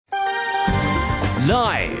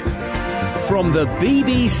Live from the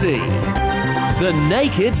BBC, The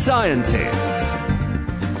Naked Scientists.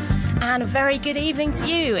 And a very good evening to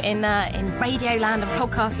you in radio land and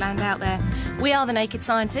podcast land out there. We are The Naked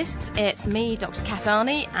Scientists. It's me, Dr. Kat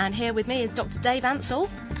Arney, and here with me is Dr. Dave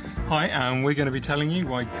Ansell. Hi, and we're going to be telling you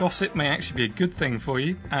why gossip may actually be a good thing for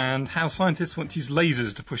you and how scientists want to use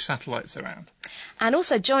lasers to push satellites around. And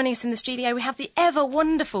also joining us in the studio, we have the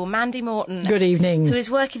ever-wonderful Mandy Morton. Good evening. Who is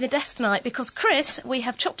working the desk tonight because Chris, we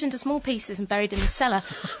have chopped into small pieces and buried in the cellar.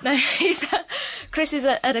 No, Chris is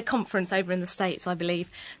at a conference over in the States, I believe.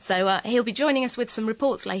 So he'll be joining us with some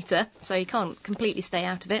reports later, so he can't completely stay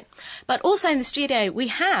out of it. But also in the studio, we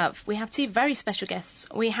have two very special guests.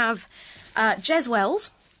 We have Jez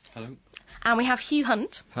Wells. Hello. And we have Hugh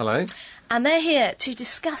Hunt. Hello. And they're here to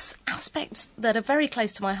discuss aspects that are very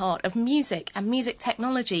close to my heart of music and music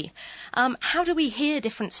technology. How do we hear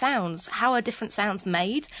different sounds? How are different sounds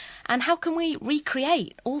made? And how can we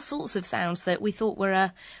recreate all sorts of sounds that we thought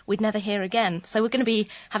we'd never hear again? So we're going to be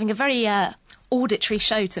having a very auditory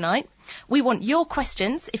show tonight. We want your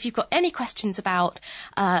questions. If you've got any questions about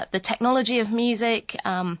the technology of music,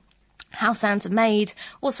 how sounds are made,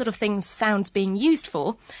 what sort of things sound's being used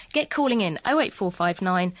for, get calling in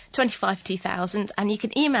 08459 25 2000 and you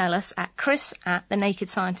can email us at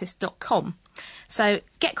chris@thenakedscientist.com. So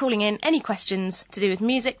get calling in any questions to do with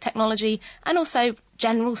music, technology and also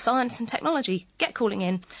general science and technology. Get calling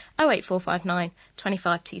in 08459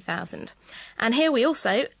 25 2000. And here we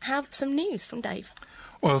also have some news from Dave.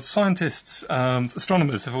 Well, scientists,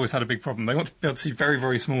 astronomers have always had a big problem. They want to be able to see very,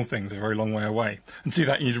 very small things a very long way away. And to do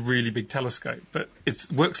that, you need a really big telescope. But it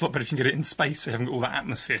works a lot better if you can get it in space, so you haven't got all that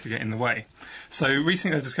atmosphere to get in the way. So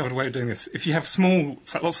recently they've discovered a way of doing this. If you have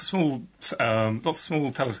lots of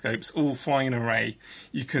small telescopes all flying in an array,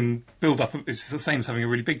 you can build up, it's the same as having a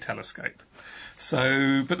really big telescope.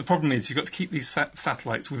 So, but the problem is you've got to keep these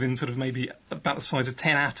satellites within sort of maybe about the size of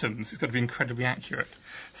 10 atoms. It's got to be incredibly accurate.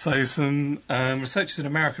 So some researchers in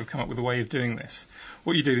America have come up with a way of doing this.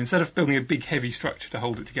 What you do, instead of building a big heavy structure to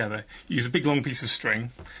hold it together, you use a big long piece of string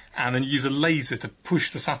and then you use a laser to push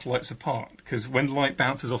the satellites apart, because when light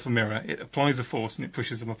bounces off a mirror, it applies a force and it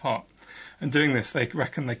pushes them apart. And doing this, they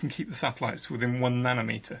reckon they can keep the satellites within 1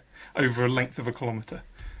 nanometre over a length of a kilometre.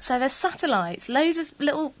 So there's satellites, loads of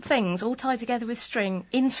little things all tied together with string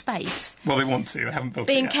in space. Well, they want to. They haven't built it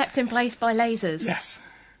being yet. kept in place by lasers. Yes.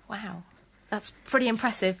 Wow. That's pretty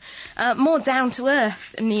impressive. More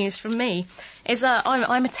down-to-earth news from me is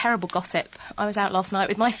I'm a terrible gossip. I was out last night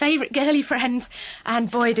with my favourite girly friend,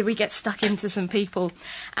 and boy, did we get stuck into some people.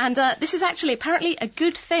 And this is actually apparently a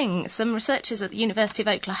good thing. Some researchers at the University of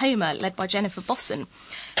Oklahoma, led by Jennifer Bosson,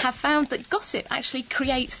 have found that gossip actually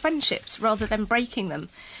creates friendships rather than breaking them.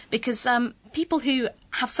 Because people who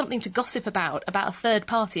have something to gossip about a third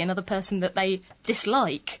party, another person that they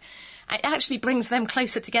dislike, it actually brings them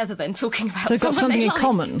closer together than talking about They've got something in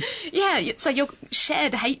common. Yeah, so your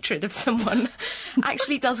shared hatred of someone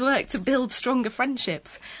actually does work to build stronger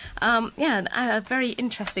friendships. A very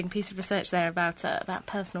interesting piece of research there about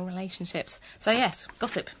personal relationships. So yes,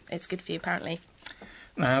 gossip, it's good for you apparently.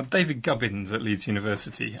 Now, David Gubbins at Leeds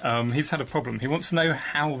University, he's had a problem. He wants to know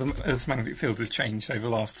how the Earth's magnetic field has changed over the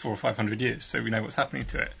last 400 or 500 years, so we know what's happening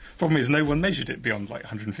to it. The problem is no one measured it beyond like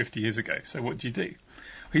 150 years ago, so what do you do?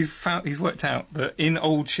 He's worked out that in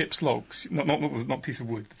old ships' logs, not piece of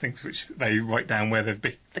wood, the things which they write down where they've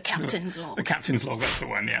been. The captain's log. The captain's log, that's the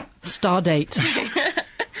one, yeah. Star date.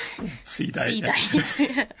 Sea date.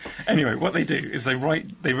 Yeah. Anyway, what they do is they wrote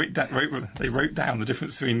down the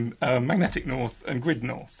difference between magnetic north and grid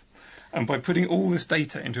north. And by putting all this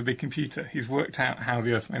data into a big computer, he's worked out how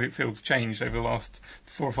the Earth's magnetic field's changed over the last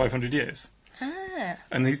 400 or 500 years. Ah.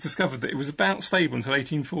 And he's discovered that it was about stable until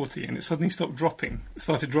 1840, and it suddenly stopped dropping. It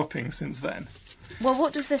started dropping since then. Well,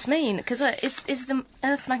 what does this mean? Because is the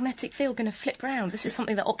Earth's magnetic field going to flip round? This is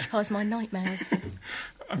something that occupies my nightmares.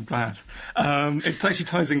 I'm glad. It actually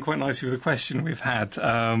ties in quite nicely with a question we've had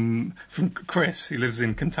from Chris, who lives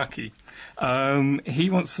in Kentucky. He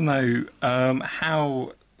wants to know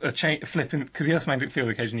how a flip, because the Earth's magnetic field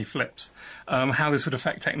occasionally flips, how this would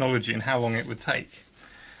affect technology and how long it would take.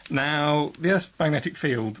 Now, the Earth's magnetic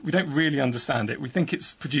field, we don't really understand it. We think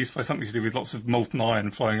it's produced by something to do with lots of molten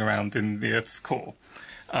iron flowing around in the Earth's core.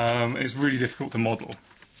 It's really difficult to model.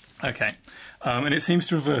 Okay. And it seems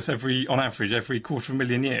to reverse on average, every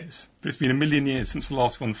 250,000 years. But it's been 1 million years since the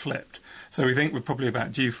last one flipped. So we think we're probably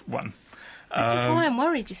about due for one. This is why I'm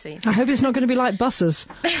worried, you see. I hope it's not going to be like buses.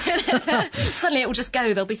 Suddenly it will just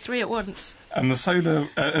go. There'll be 3 at once. And the solar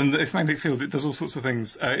and its magnetic field, it does all sorts of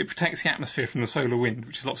things. It protects the atmosphere from the solar wind,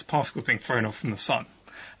 which is lots of particles being thrown off from the sun.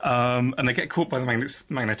 And they get caught by the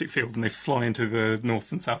magnetic field, and they fly into the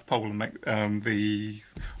North and South Pole and make the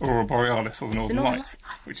Aurora Borealis, or the Northern Lights,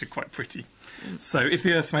 which are quite pretty. So if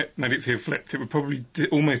the Earth's magnetic field flipped, it would probably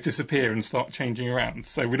almost disappear and start changing around.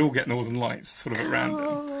 So we'd all get Northern Lights sort of at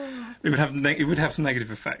random. It would have some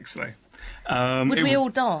negative effects, though. Would we all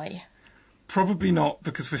die? Probably not,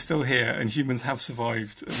 because we're still here, and humans have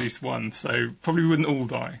survived at least one. So probably we wouldn't all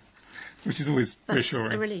die, which is always reassuring.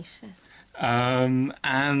 That's a relief. Yeah.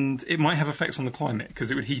 And it might have effects on the climate,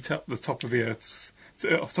 because it would heat up the top of the Earth's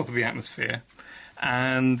top of the atmosphere,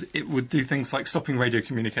 and it would do things like stopping radio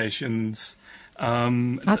communications.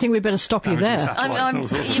 I think we'd better stop you there.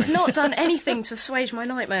 You've not done anything to assuage my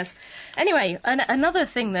nightmares. Anyway, another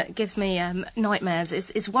thing that gives me nightmares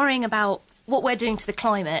is worrying about what we're doing to the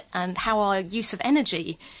climate and how our use of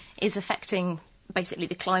energy is affecting basically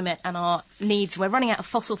the climate and our needs. We're running out of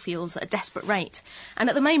fossil fuels at a desperate rate. And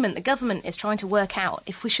at the moment, the government is trying to work out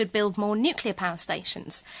if we should build more nuclear power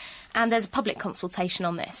stations. And there's a public consultation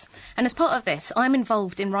on this. And as part of this, I'm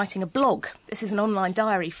involved in writing a blog. This is an online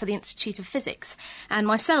diary for the Institute of Physics. And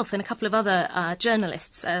myself and a couple of other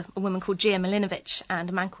journalists, a woman called Gia Milinovic and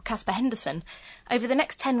a man called Caspar Henderson, over the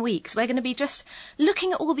next 10 weeks, we're going to be just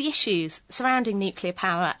looking at all the issues surrounding nuclear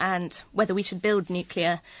power and whether we should build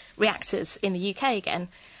nuclear reactors in the UK again.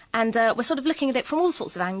 And we're sort of looking at it from all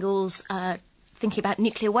sorts of angles, thinking about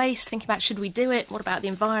nuclear waste, thinking about should we do it, what about the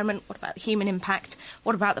environment, what about the human impact,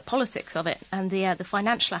 what about the politics of it and the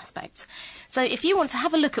financial aspects. So if you want to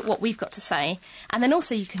have a look at what we've got to say, and then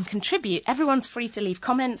also you can contribute, everyone's free to leave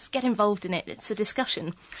comments, get involved in it, it's a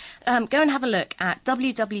discussion. Go and have a look at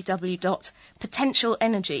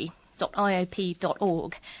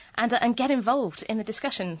www.potentialenergy.iop.org and get involved in the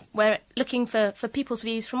discussion. We're looking for people's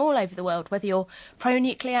views from all over the world, whether you're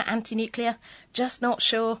pro-nuclear, anti-nuclear, just not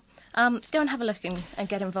sure. Go and have a look and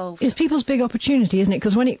get involved. It's people's big opportunity, isn't it?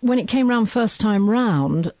 Because when it came round first time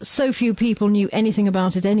round, so few people knew anything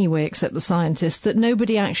about it anyway, except the scientists, that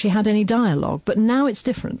nobody actually had any dialogue. But now it's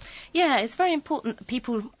different. Yeah, it's very important that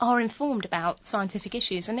people are informed about scientific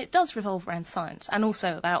issues, and it does revolve around science and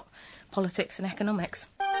also about politics and economics.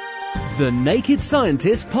 The Naked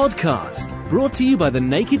Scientist Podcast, brought to you by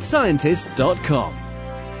thenakedscientist.com.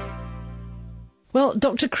 Well,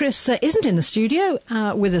 Dr. Chris isn't in the studio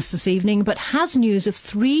with us this evening, but has news of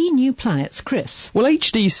 3 new planets. Chris. Well,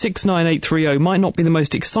 HD 69830 might not be the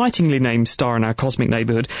most excitingly named star in our cosmic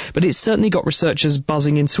neighbourhood, but it's certainly got researchers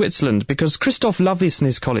buzzing in Switzerland, because Christoph Lovius and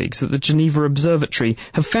his colleagues at the Geneva Observatory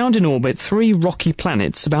have found in orbit 3 rocky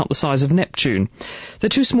planets about the size of Neptune. They're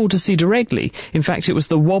too small to see directly. In fact, it was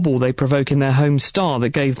the wobble they provoke in their home star that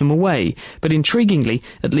gave them away. But intriguingly,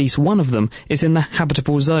 at least one of them is in the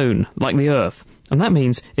habitable zone, like the Earth. And that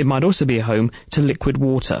means it might also be a home to liquid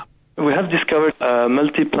water. We have discovered a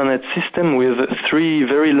multi-planet system with 3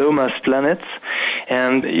 very low-mass planets,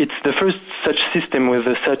 and it's the first such system with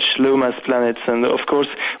such low-mass planets. And of course,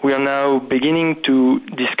 we are now beginning to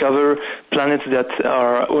discover planets that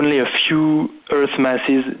are only a few Earth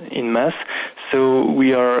masses in mass. So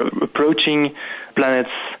we are approaching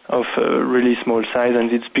planets of really small size,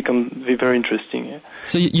 and it's become very interesting.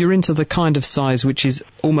 So you're into the kind of size which is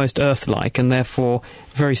almost Earth-like, and therefore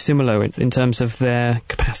very similar in terms of their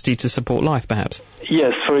capacity to support life, perhaps?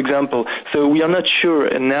 Yes, for example. So we are not sure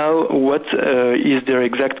now what is their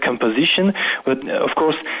exact composition, but of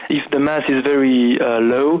course, if the mass is very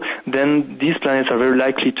low, then these planets are very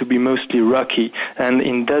likely to be mostly rocky, and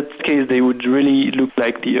in that case they would really look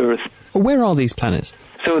like the Earth. Where are these planets?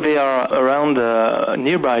 So they are around a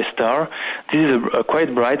nearby star. This is a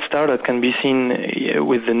quite bright star that can be seen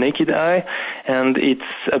with the naked eye, and it's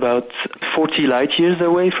about 40 light years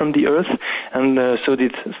away from the Earth. And so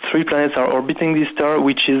these 3 planets are orbiting this star,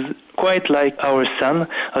 which is quite like our Sun,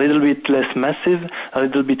 a little bit less massive, a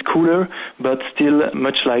little bit cooler, but still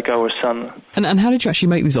much like our Sun. And how did you actually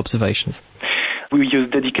make these observations? We use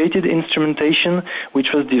dedicated instrumentation,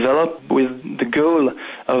 which was developed with the goal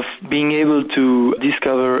of being able to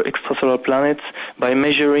discover extrasolar planets by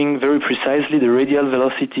measuring very precisely the radial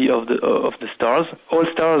velocity of the stars. All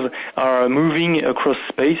stars are moving across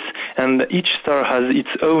space, and each star has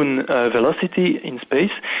its own velocity in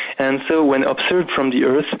space. And so when observed from the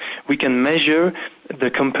Earth, we can measure the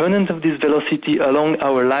component of this velocity along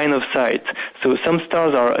our line of sight. So some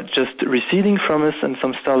stars are just receding from us and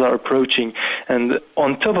some stars are approaching. And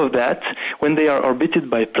on top of that, when they are orbited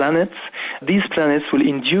by planets, these planets will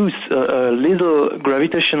induce a little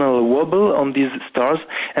gravitational wobble on these stars,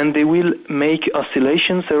 and they will make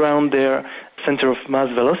oscillations around their center of mass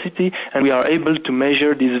velocity, and we are able to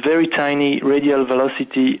measure these very tiny radial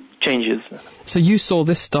velocity changes. So you saw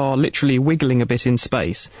this star literally wiggling a bit in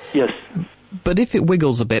space? Yes. But if it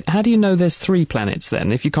wiggles a bit, how do you know there's 3 planets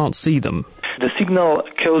then, if you can't see them? The signal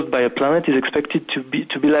caused by a planet is expected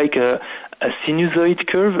to be like a sinusoid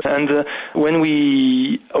curve, and when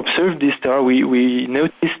we observed this star, we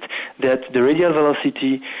noticed that the radial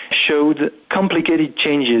velocity showed complicated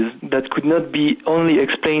changes that could not be only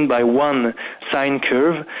explained by one sine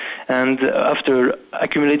curve. And after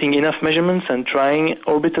accumulating enough measurements and trying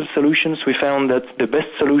orbital solutions, we found that the best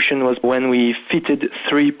solution was when we fitted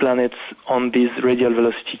 3 planets on these radial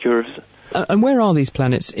velocity curves. And where are these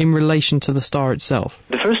planets in relation to the star itself?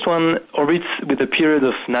 The first one orbits with a period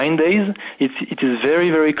of 9 days. It is very,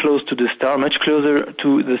 very close to the star, much closer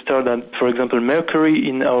to the star than, for example, Mercury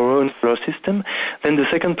in our own solar system. Then the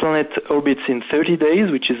second planet orbits in 30 days,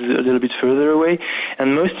 which is a little bit further away.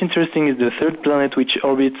 And most interesting is the third planet, which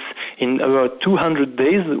orbits in about 200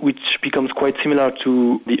 days, which becomes quite similar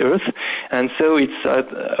to the Earth. And so it's at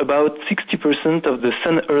about 60% of the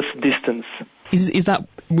Sun-Earth distance. Is that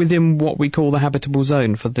within what we call the habitable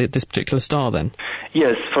zone for this particular star, then?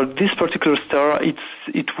 Yes, for this particular star,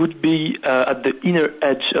 it would be at the inner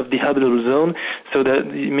edge of the habitable zone, so that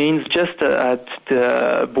it means just at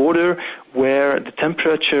the border where the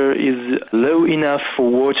temperature is low enough for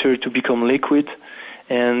water to become liquid,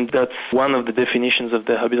 and that's one of the definitions of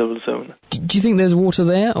the habitable zone. Do you think there's water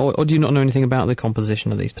there, or do you not know anything about the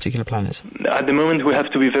composition of these particular planets? At the moment, we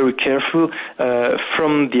have to be very careful.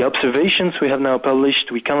 From the observations we have now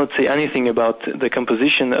published, we cannot say anything about the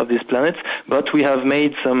composition of these planets, but we have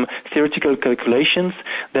made some theoretical calculations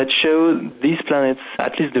that show these planets,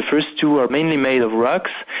 at least the first 2, are mainly made of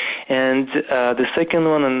rocks, and the second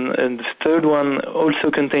one and the third one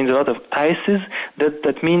also contains a lot of ices.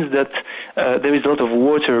 That means that there is a lot of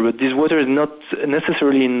water, but this water is not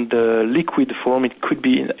necessarily in the liquid form. It could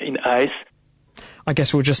be in ice. I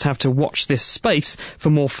guess we'll just have to watch this space for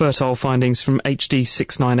more fertile findings from HD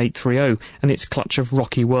 69830 and its clutch of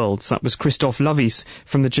rocky worlds. That was Christophe Lovice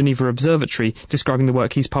from the Geneva Observatory describing the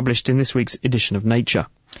work he's published in this week's edition of Nature.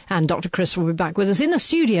 And Dr. Chris will be back with us in the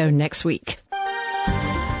studio next week.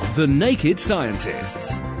 The Naked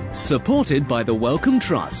Scientists, supported by the Wellcome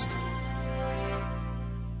Trust.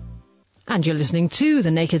 And you're listening to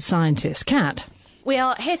The Naked Scientist. Kat. We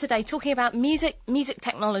are here today talking about music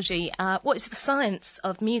technology. What is the science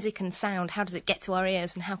of music and sound? How does it get to our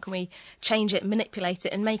ears, and how can we change it, manipulate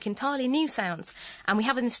it, and make entirely new sounds? And we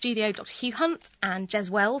have in the studio Dr. Hugh Hunt and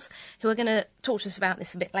Jez Wells, who are going to talk to us about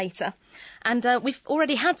this a bit later. And we've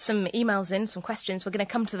already had some emails in, some questions. We're going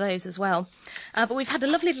to come to those as well. But we've had a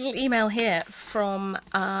lovely little email here from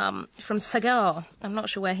Sagar. I'm not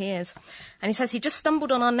sure where he is. And he says he just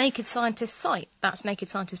stumbled on our Naked Scientist site. That's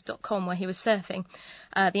nakedscientist.com, where he was surfing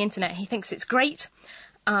the internet. He thinks it's great.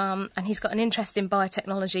 And he's got an interest in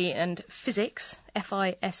biotechnology and physics,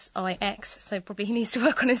 F-I-S-I-X. So probably he needs to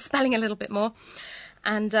work on his spelling a little bit more.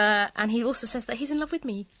 And he also says that he's in love with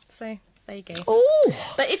me. So there you go. Oh!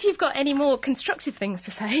 But if you've got any more constructive things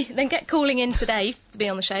to say, then get calling in today to be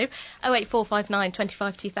on the show. 08459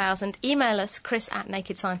 25 2000. Email us,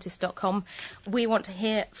 chris@nakedscientist.com. We want to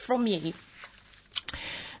hear from you.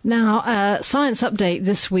 Now, Science Update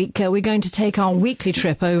this week. We're going to take our weekly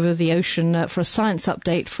trip over the ocean for a science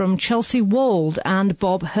update from Chelsea Wald and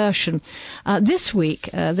Bob Hershen. This week,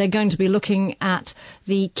 they're going to be looking at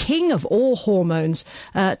the king of all hormones,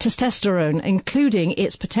 testosterone, including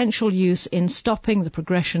its potential use in stopping the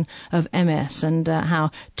progression of MS and how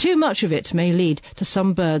too much of it may lead to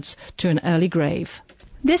some birds to an early grave.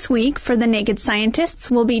 This week, for the Naked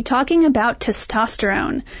Scientists, we'll be talking about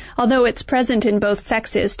testosterone. Although it's present in both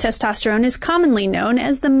sexes, testosterone is commonly known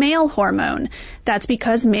as the male hormone. That's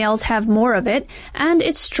because males have more of it, and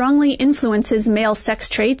it strongly influences male sex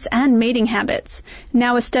traits and mating habits.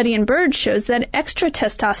 Now, a study in birds shows that extra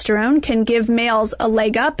testosterone can give males a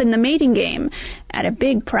leg up in the mating game, at a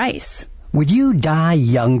big price. Would you die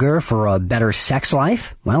younger for a better sex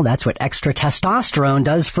life? Well, that's what extra testosterone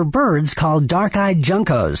does for birds called dark-eyed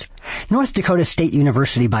juncos. North Dakota State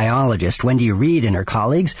University biologist Wendy Reed and her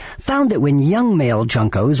colleagues found that when young male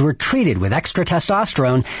juncos were treated with extra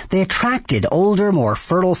testosterone, they attracted older, more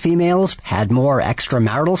fertile females, had more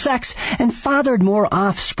extramarital sex, and fathered more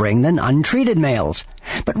offspring than untreated males.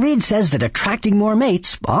 But Reed says that attracting more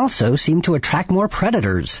mates also seemed to attract more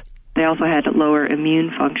predators. They also had a lower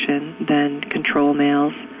immune function than control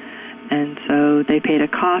males, and so they paid a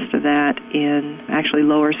cost of that in actually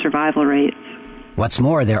lower survival rates. What's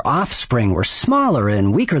more, their offspring were smaller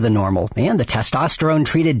and weaker than normal, and the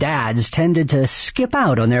testosterone-treated dads tended to skip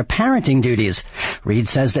out on their parenting duties. Reed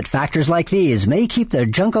says that factors like these may keep the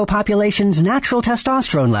junco population's natural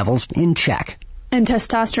testosterone levels in check. And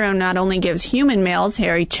testosterone not only gives human males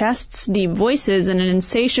hairy chests, deep voices, and an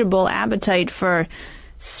insatiable appetite for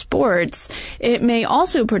sports, it may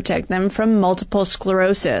also protect them from multiple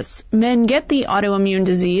sclerosis. Men get the autoimmune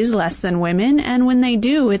disease less than women, and when they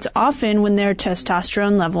do, it's often when their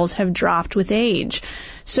testosterone levels have dropped with age.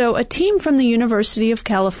 So a team from the University of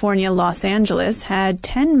California, Los Angeles had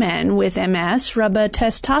 10 men with MS rub a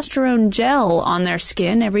testosterone gel on their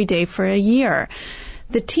skin every day for a year.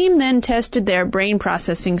 The team then tested their brain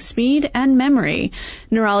processing speed and memory.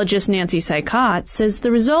 Neurologist Nancy Sykott says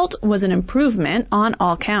the result was an improvement on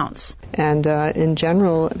all counts. And in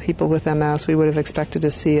general, people with MS, we would have expected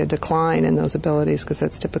to see a decline in those abilities because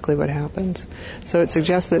that's typically what happens. So it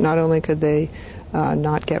suggests that not only could they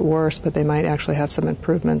not get worse, but they might actually have some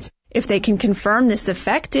improvements. If they can confirm this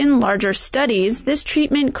effect in larger studies, this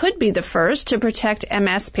treatment could be the first to protect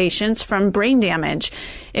MS patients from brain damage.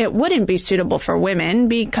 It wouldn't be suitable for women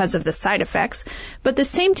because of the side effects, but the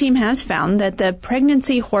same team has found that the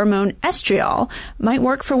pregnancy hormone estriol might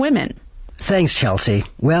work for women. Thanks, Chelsea.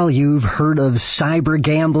 Well, you've heard of cyber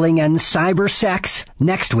gambling and cyber sex.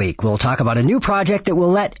 Next week, we'll talk about a new project that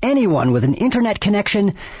will let anyone with an internet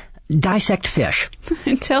connection dissect fish.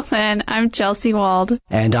 Until then, I'm Chelsea Wald.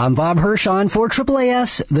 And I'm Bob Hirschon for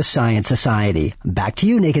AAAS, the Science Society. Back to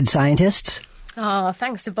you, Naked Scientists.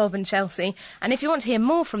 Thanks to Bob and Chelsea. And if you want to hear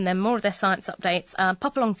more from them, more of their science updates,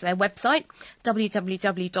 pop along to their website,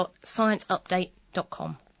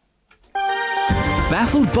 www.scienceupdate.com.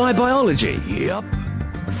 Baffled by biology? Yep.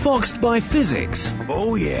 Foxed by physics?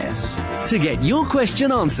 Oh, yes. To get your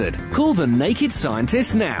question answered, call the Naked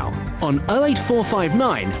Scientist now on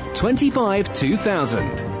 08459 25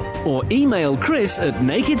 2000 or email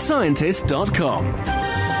chris@nakedscientist.com.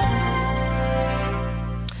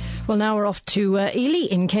 Well, now we're off to Ely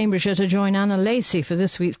in Cambridgeshire to join Anna Lacey for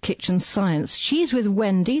this week's Kitchen Science. She's with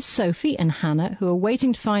Wendy, Sophie and Hannah, who are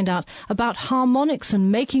waiting to find out about harmonics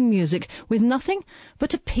and making music with nothing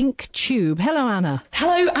but a pink tube. Hello, Anna.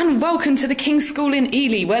 Hello and welcome to the King's School in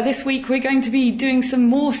Ely, where this week we're going to be doing some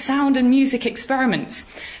more sound and music experiments.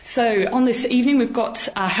 So on this evening we've got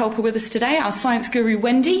our helper with us today, our science guru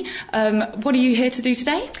Wendy. What are you here to do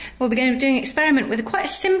today? Well, we're going to be doing an experiment with quite a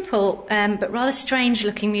simple but rather strange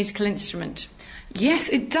looking musical instrument. Yes,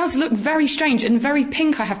 it does look very strange and very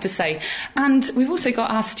pink, I have to say. And we've also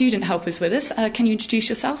got our student helpers with us. Can you introduce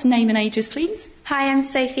yourselves, name and ages please? Hi, I'm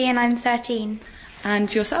Sophie and I'm 13.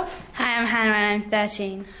 And yourself? Hi, I'm Hannah and I'm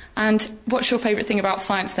 13. And what's your favourite thing about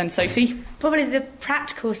science then, Sophie? Probably the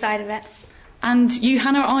practical side of it. And you,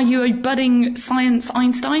 Hannah, are you a budding science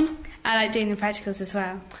Einstein? I like doing the practicals as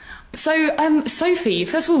well. So, Sophie,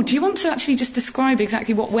 first of all, do you want to actually just describe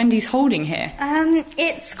exactly what Wendy's holding here?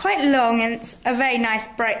 It's quite long and it's a very nice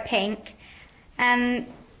bright pink, and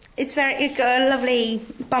it's got a lovely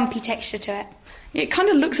bumpy texture to it. It kind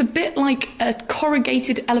of looks a bit like a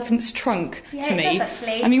corrugated elephant's trunk to me. It does,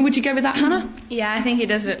 actually. I mean, would you go with that, Hannah? Yeah, I think it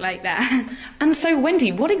does look like that. And so,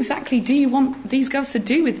 Wendy, what exactly do you want these girls to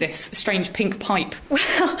do with this strange pink pipe?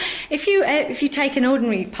 Well, if you take an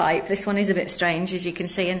ordinary pipe, this one is a bit strange, as you can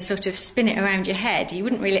see, and sort of spin it around your head, you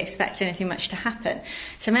wouldn't really expect anything much to happen.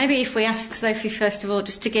 So maybe if we ask Sophie, first of all,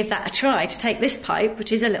 just to give that a try, to take this pipe,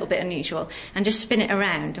 which is a little bit unusual, and just spin it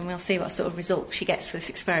around, and we'll see what sort of result she gets with this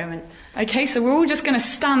experiment. OK, so we're all just going to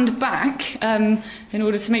stand back in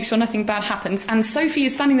order to make sure nothing bad happens. And Sophie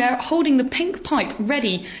is standing there holding the pink pipe,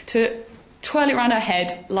 ready to twirl it around her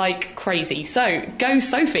head like crazy. So, go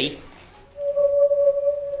Sophie.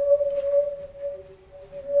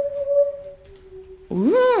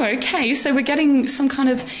 Ooh, OK, so we're getting some kind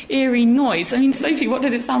of eerie noise. I mean, Sophie, what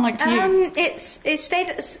did it sound like to you? I realised it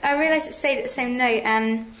stayed at the same note,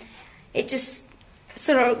 and it just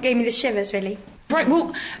sort of gave me the shivers, really. Right,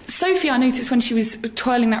 well, Sophie, I noticed when she was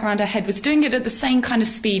twirling that around her head, was doing it at the same kind of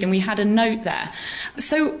speed, and we had a note there.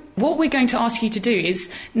 So what we're going to ask you to do is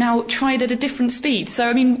now try it at a different speed. So,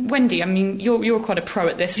 I mean, Wendy, you're quite a pro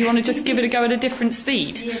at this. Do you want to just give it a go at a different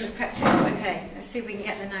speed? Years of practice, OK. Let's see if we can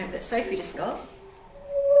get the note that Sophie just got.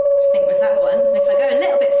 Which I think was that one. And if I go a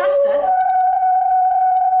little bit faster...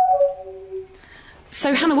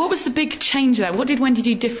 So, Hannah, what was the big change there? What did Wendy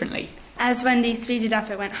do differently? As Wendy speeded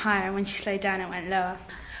up, it went higher. When she slowed down, it went lower.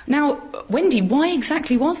 Now, Wendy, why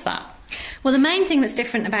exactly was that? Well, the main thing that's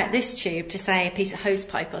different about this tube to, say, a piece of hose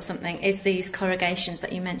pipe or something is these corrugations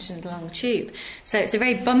that you mentioned along the tube. So it's a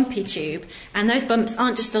very bumpy tube, and those bumps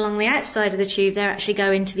aren't just along the outside of the tube, they actually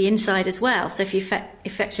go into the inside as well. So if you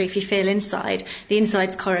feel inside, the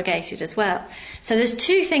inside's corrugated as well. So there's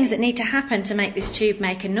two things that need to happen to make this tube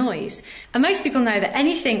make a noise. And most people know that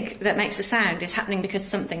anything that makes a sound is happening because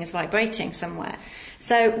something is vibrating somewhere.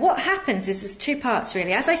 So what happens is there's two parts,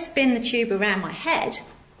 really. As I spin the tube around my head,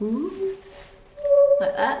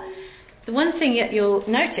 like that, the one thing that you'll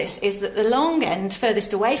notice is that the long end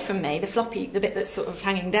furthest away from me, the floppy, the bit that's sort of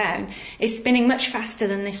hanging down, is spinning much faster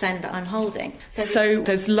than this end that I'm holding. So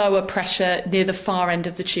there's lower pressure near the far end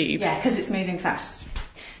of the tube? Yeah, because it's moving fast.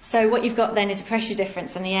 So what you've got then is a pressure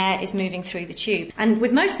difference, and the air is moving through the tube. And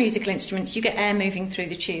with most musical instruments, you get air moving through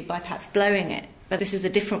the tube by perhaps blowing it. But this is a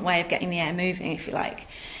different way of getting the air moving, if you like.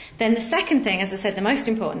 Then the second thing, as I said, the most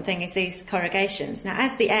important thing is these corrugations. Now,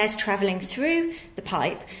 as the air's travelling through the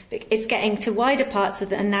pipe, it's getting to wider parts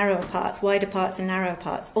and narrower parts, wider parts and narrower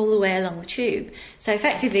parts, all the way along the tube. So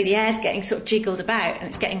effectively, the air's getting sort of jiggled about, and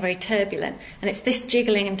it's getting very turbulent. And it's this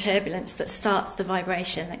jiggling and turbulence that starts the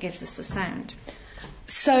vibration that gives us the sound.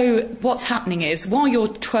 So what's happening is, while you're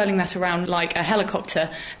twirling that around like a helicopter,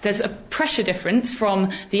 there's a pressure difference from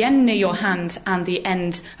the end near your hand and the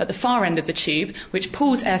end at the far end of the tube, which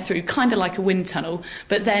pulls air through kind of like a wind tunnel,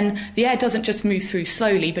 but then the air doesn't just move through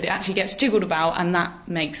slowly, but it actually gets jiggled about, and that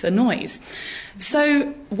makes a noise.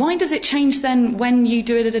 So why does it change then when you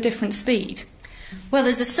do it at a different speed? Well,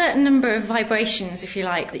 there's a certain number of vibrations, if you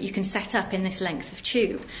like, that you can set up in this length of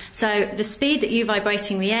tube. So the speed that you're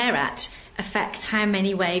vibrating the air at affects how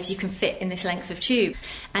many waves you can fit in this length of tube.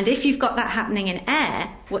 And if you've got that happening in air,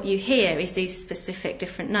 what you hear is these specific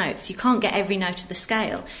different notes. You can't get every note of the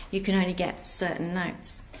scale. You can only get certain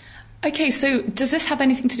notes. OK, so does this have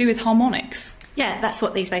anything to do with harmonics? Yeah, that's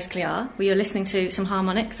what these basically are. We are listening to some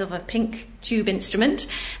harmonics of a pink tube instrument,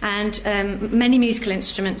 and many musical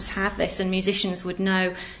instruments have this, and musicians would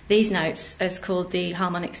know these notes as called the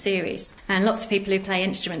harmonic series. And lots of people who play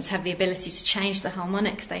instruments have the ability to change the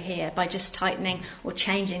harmonics they hear by just tightening or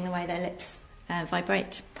changing the way their lips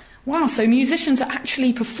vibrate. Wow, so musicians are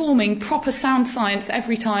actually performing proper sound science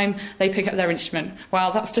every time they pick up their instrument.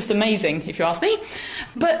 Wow, that's just amazing, if you ask me.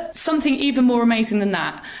 But something even more amazing than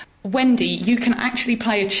that. Wendy, you can actually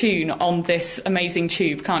play a tune on this amazing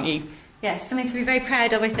tube, can't you? Yes, something to be very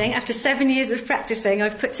proud of, I think. After 7 years of practising,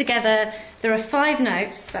 I've put together, there are 5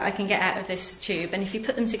 notes that I can get out of this tube, and if you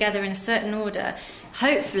put them together in a certain order,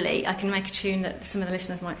 hopefully I can make a tune that some of the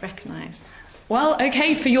listeners might recognise. Well,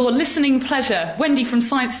 OK, for your listening pleasure, Wendy from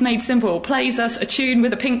Science Made Simple plays us a tune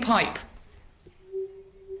with a pink pipe.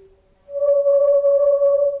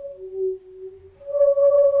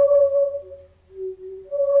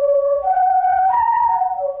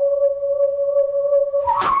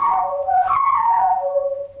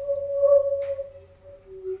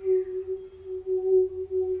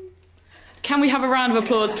 Can we have a round of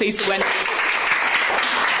applause, please, for Wendy?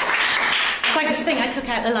 I think I took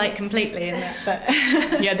out the light completely in that.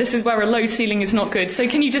 But yeah, this is where a low ceiling is not good. So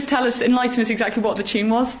can you just enlighten us exactly what the tune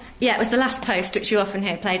was? Yeah, it was The Last Post, which you often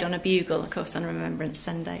hear played on a bugle, of course, on Remembrance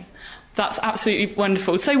Sunday. That's absolutely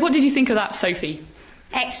wonderful. So what did you think of that, Sophie?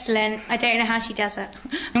 Excellent. I don't know how she does it.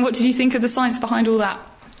 And what did you think of the science behind all that?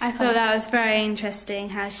 I thought that was very interesting,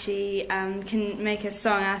 how she can make a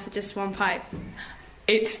song out of just one pipe.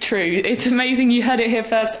 It's true. It's amazing. You heard it here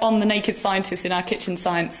first on The Naked Scientist in our Kitchen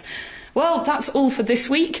Science. Well, that's all for this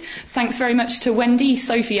week. Thanks very much to Wendy,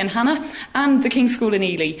 Sophie and Hannah, and the King's School in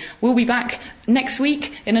Ely. We'll be back next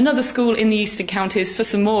week in another school in the Eastern Counties for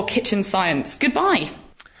some more Kitchen Science. Goodbye.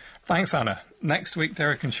 Thanks, Anna. Next week,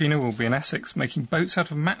 Derek and Sheena will be in Essex making boats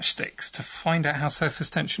out of matchsticks to find out how surface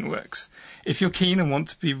tension works. If you're keen and want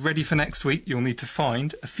to be ready for next week, you'll need to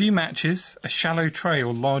find a few matches, a shallow tray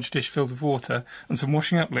or large dish filled with water, and some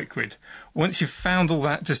washing up liquid. Once you've found all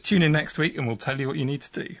that, just tune in next week and we'll tell you what you need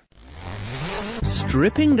to do.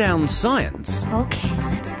 Stripping down science. OK,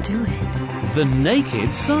 let's do it. The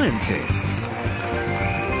Naked Scientists.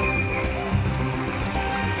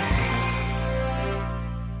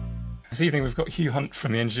 This evening we've got Hugh Hunt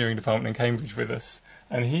from the engineering department in Cambridge with us,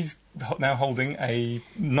 and he's now holding a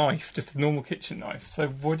knife, just a normal kitchen knife. So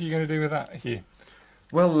what are you going to do with that, Hugh?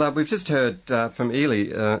 Well, we've just heard from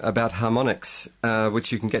Ely about harmonics,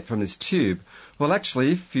 which you can get from this tube. Well,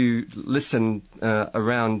 actually, if you listen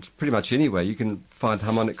around pretty much anywhere, you can find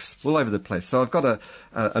harmonics all over the place. So I've got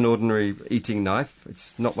an ordinary eating knife.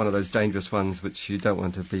 It's not one of those dangerous ones which you don't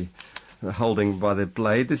want to be holding by the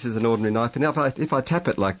blade. This is an ordinary knife, and if I tap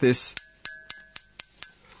it like this,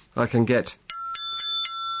 I can get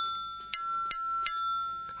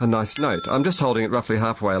a nice note. I'm just holding it roughly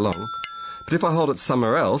halfway along. But if I hold it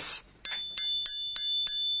somewhere else,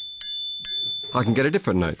 I can get a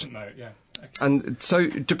different note. And so,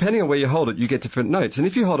 depending on where you hold it, you get different notes. And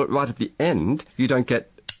if you hold it right at the end, you don't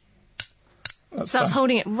get... So that's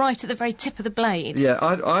holding it right at the very tip of the blade? Yeah,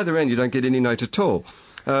 either end, you don't get any note at all.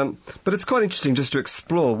 But it's quite interesting just to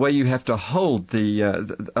explore where you have to hold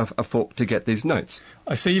a fork to get these notes.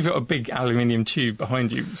 I see you've got a big aluminium tube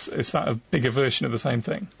behind you. Is that a bigger version of the same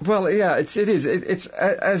thing? Well, yeah, it is. It's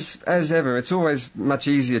as ever. It's always much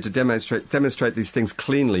easier to demonstrate these things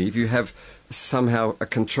cleanly if you have somehow a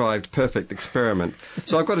contrived perfect experiment.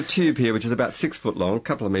 So I've got a tube here which is about 6 foot long, a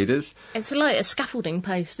couple of metres. It's like a scaffolding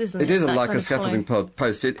post, isn't it? It isn't like a scaffolding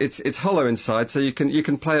post. It's hollow inside, so you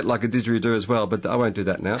can play it like a didgeridoo as well. But I won't do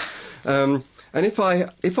that now. And if I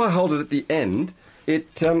hold it at the end,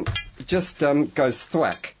 it just goes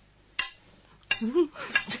thwack.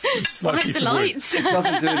 Like the lights. It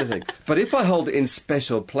doesn't do anything. But if I hold it in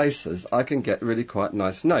special places, I can get really quite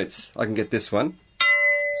nice notes. I can get this one.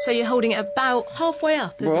 So you're holding it about halfway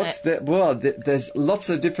up, isn't it? There's lots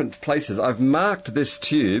of different places. I've marked this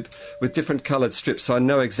tube with different coloured strips so I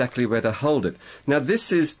know exactly where to hold it. Now,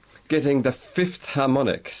 this is getting the 5th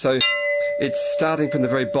harmonic. So it's starting from the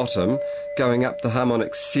very bottom, going up the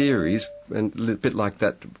harmonic series, and a little bit like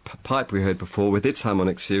that pipe we heard before with its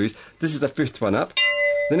harmonic series. This is the 5th one up.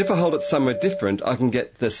 Then if I hold it somewhere different, I can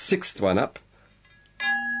get the 6th one up.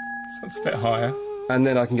 So it's a bit higher. And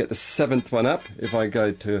then I can get the 7th one up if I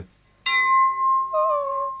go to...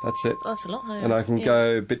 That's it. That's a lot higher. And I can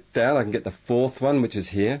go a bit down. I can get the 4th one, which is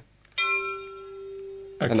here.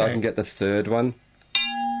 Okay. And I can get the 3rd one.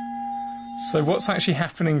 So what's actually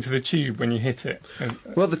happening to the tube when you hit it?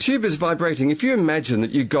 Well, the tube is vibrating. If you imagine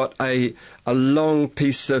that you got a long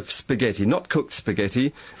piece of spaghetti, not cooked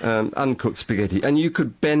spaghetti, uncooked spaghetti, and you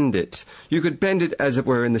could bend it. You could bend it as it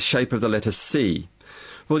were in the shape of the letter C.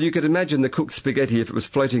 Well, you could imagine the cooked spaghetti, if it was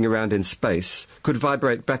floating around in space, could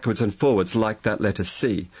vibrate backwards and forwards like that letter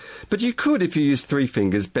C. But you could, if you used 3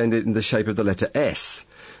 fingers, bend it in the shape of the letter S,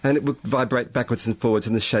 and it would vibrate backwards and forwards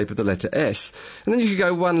in the shape of the letter S. And then you could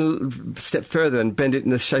go one step further and bend it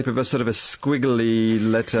in the shape of a sort of a squiggly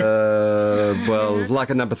letter, well,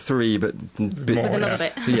 like a number 3, but... With another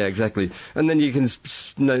bit. Yeah, exactly. And then you can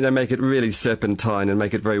make it really serpentine and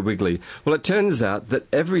make it very wiggly. Well, it turns out that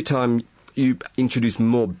every time you introduce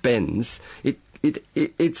more bends, you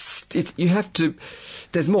have to...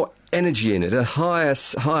 There's more energy in it, a higher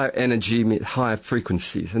energy, higher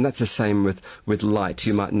frequencies, and that's the same with light.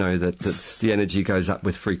 You might know that the energy goes up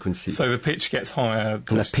with frequency. So the pitch gets higher.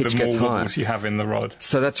 The more wobbles you have in the rod.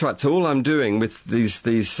 So that's right. So all I'm doing with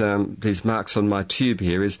these marks on my tube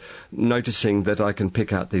here is noticing that I can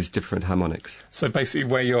pick out these different harmonics. So basically,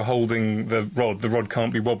 where you're holding the rod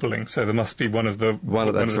can't be wobbling. So there must be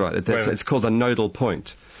That's right. It's called a nodal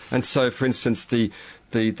point. And so, for instance, the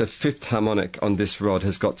 5th harmonic on this rod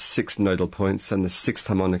has got 6 nodal points, and the 6th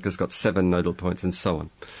harmonic has got 7 nodal points, and so on.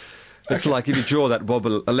 It's like if you draw that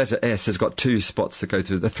wobble, a letter S has got 2 spots that go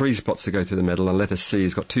through, the 3 spots that go through the middle, and letter C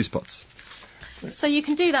has got 2 spots. So you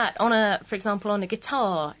can do that for example, on a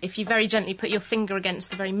guitar, if you very gently put your finger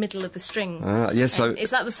against the very middle of the string. Yes, so is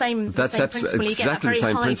that the same principle? You Exactly get that very the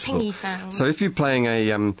same high principle. pingy sound. So if you're playing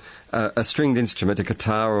a stringed instrument, a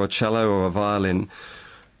guitar or a cello or a violin,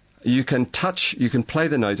 you can play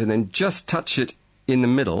the note and then just touch it in the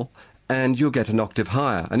middle, and you'll get an octave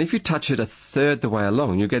higher. And if you touch it a third the way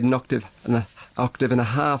along, you get an octave and a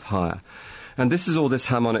half higher. And this is all this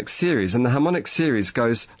harmonic series. And the harmonic series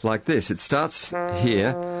goes like this. It starts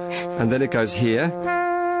here, and then it goes here,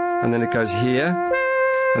 and then it goes here,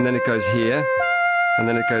 and then it goes here, and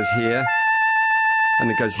then it goes here,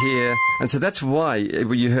 and it goes here. And so that's why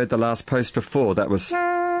you heard the last post before. That was...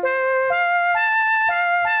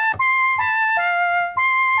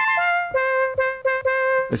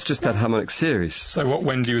 It's just that harmonic series. So what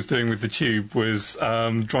Wendy was doing with the tube was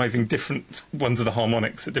driving different ones of the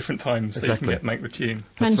harmonics at different times so you can make the tune.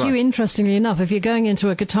 And you, interestingly enough, if you're going into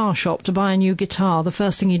a guitar shop to buy a new guitar, the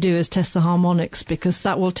first thing you do is test the harmonics, because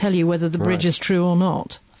that will tell you whether the bridge is true or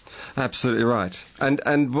not. Absolutely right. And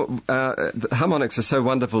the harmonics are so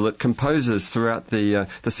wonderful that composers throughout the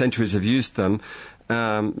centuries have used them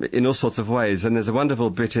in all sorts of ways. And there's a wonderful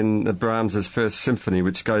bit in Brahms's First Symphony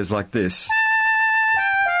which goes like this.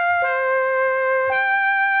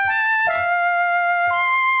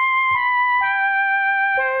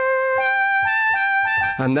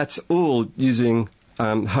 And that's all using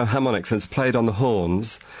harmonics, and it's played on the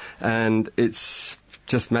horns, and it's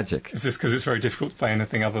just magic. Is this because it's very difficult to play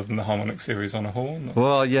anything other than the harmonic series on a horn? Or?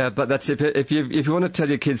 Well, yeah, but that's if you want to tell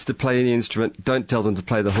your kids to play any instrument, don't tell them to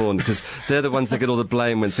play the horn, because they're the ones that get all the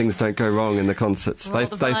blame when things don't go wrong in the concerts. They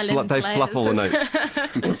fluff all the notes.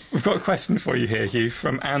 We've got a question for you here, Hugh,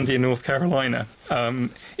 from Andy in North Carolina.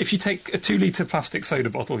 If you take a 2-litre plastic soda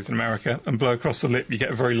bottle in America and blow across the lip, you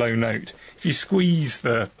get a very low note. If you squeeze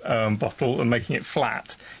the bottle and making it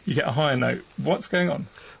flat, you get a higher note. What's going on?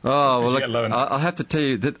 Oh, well, look, I have to tell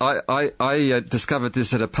you that I discovered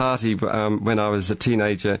this at a party when I was a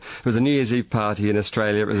teenager. It was a New Year's Eve party in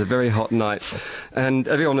Australia. It was a very hot night, and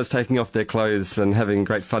everyone was taking off their clothes and having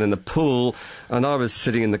great fun in the pool, and I was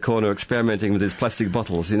sitting in the corner experimenting with these plastic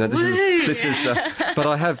bottles. You know, this is but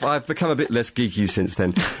I've become a bit less geeky since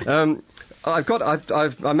then. I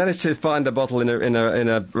managed to find a bottle in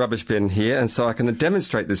a rubbish bin here, and so I can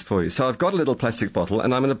demonstrate this for you. So I've got a little plastic bottle,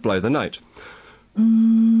 and I'm going to blow the note.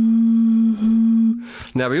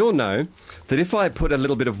 Now, we all know that if I put a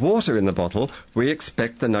little bit of water in the bottle, we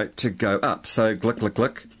expect the note to go up. So, gluck, gluck,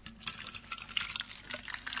 gluck.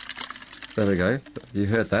 There we go. You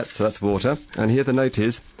heard that, so that's water. And here the note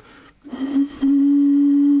is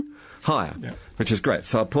higher, which is great.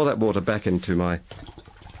 So I'll pour that water back into my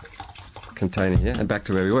container here and back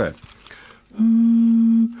to where we were.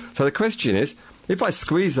 So the question is, if I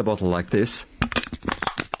squeeze the bottle like this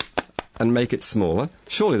and make it smaller,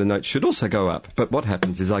 surely the note should also go up. But what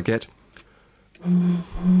happens is I get...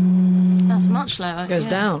 That's much lower. Goes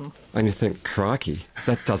down. And you think, crikey,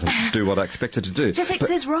 that doesn't do what I expected to do. Physics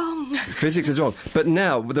is wrong. Physics is wrong. But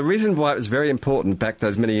now, the reason why it was very important back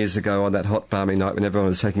those many years ago on that hot, balmy night when everyone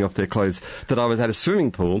was taking off their clothes, that I was at a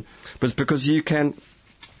swimming pool, was because you can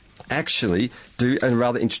actually do a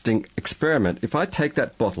rather interesting experiment. If I take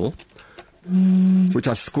that bottle, which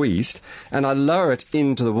I've squeezed, and I lower it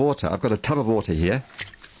into the water. I've got a tub of water here,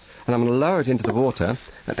 and I'm going to lower it into the water,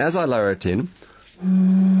 and as I lower it in,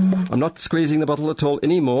 I'm not squeezing the bottle at all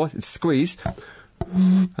anymore. It's squeezed,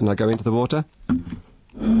 and I go into the water.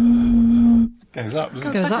 Goes up, doesn't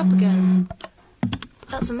it? Goes up again.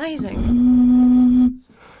 That's amazing.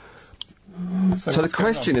 So the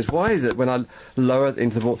question is, why is it when I lower it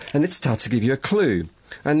into the water, and it starts to give you a clue?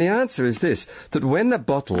 And the answer is this, that when the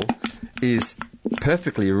bottle is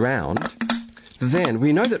perfectly round, then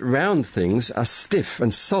we know that round things are stiff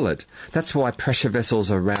and solid. That's why pressure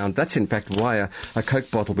vessels are round. That's in fact why a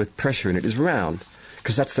Coke bottle with pressure in it is round,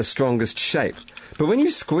 because that's the strongest shape. But when you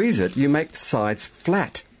squeeze it, you make the sides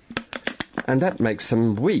flat, and that makes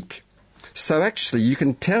them weak. So actually, you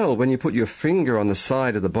can tell when you put your finger on the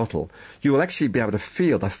side of the bottle, you will actually be able to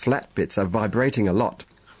feel the flat bits are vibrating a lot.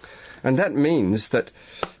 And that means that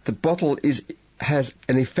the bottle has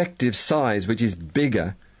an effective size which is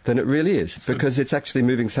bigger than it really is, because it's actually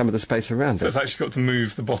moving some of the space around it. So it's actually got to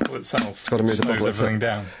move the bottle itself. Got to move the bottle itself. Everything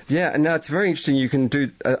down. Yeah, and now it's very interesting. You can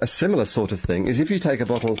do a similar sort of thing. Is if you take a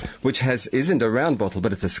bottle which isn't a round bottle,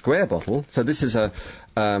 but it's a square bottle. So this is an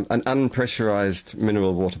unpressurized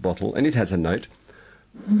mineral water bottle, and it has a note.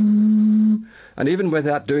 And even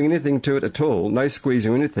without doing anything to it at all, no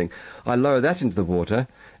squeezing or anything, I lower that into the water,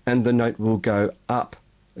 and the note will go up.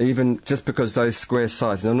 Even just because those square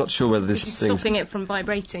sides, and I'm not sure whether this is stopping it from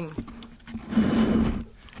vibrating.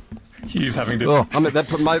 Hugh's having to... Oh, I mean,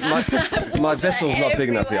 my vessel's not big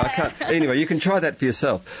enough here. I can't... Anyway, you can try that for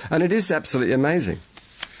yourself. And it is absolutely amazing.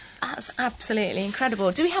 That's absolutely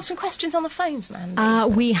incredible. Do we have some questions on the phones,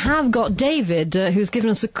 man? We have got David, who's given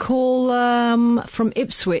us a call from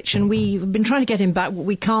Ipswich, and we've been trying to get him back, but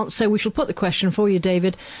we can't, so we shall put the question for you,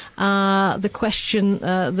 David. The question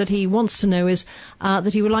that he wants to know is,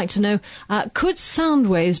 that he would like to know, could sound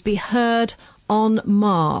waves be heard on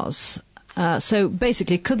Mars? So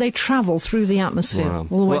basically, could they travel through the atmosphere all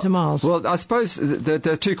the way to Mars? Well, I suppose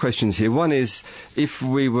there are two questions here. One is, if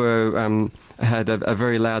we were... had a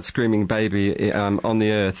very loud screaming baby on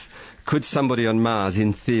the Earth, could somebody on Mars,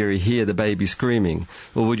 in theory, hear the baby screaming?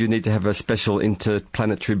 Or would you need to have a special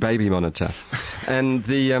interplanetary baby monitor? And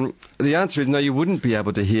the answer is no, you wouldn't be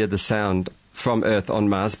able to hear the sound from Earth on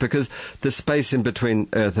Mars, because the space in between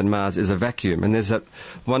Earth and Mars is a vacuum. And there's a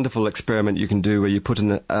wonderful experiment you can do where you put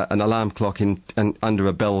an alarm clock under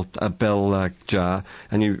a bell jar,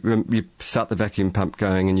 and you start the vacuum pump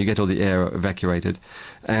going, and you get all the air evacuated,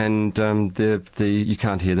 and you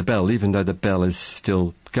can't hear the bell, even though the bell is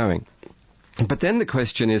still going. But then the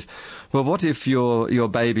question is, well, what if your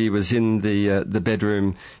baby was in the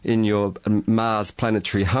bedroom in your Mars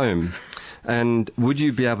planetary home? And would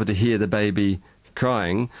you be able to hear the baby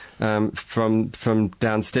crying from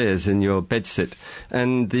downstairs in your bedsit?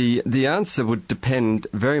 And the answer would depend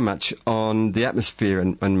very much on the atmosphere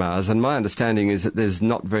on Mars. And my understanding is that there's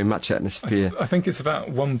not very much atmosphere. I think it's about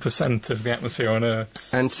 1% of the atmosphere on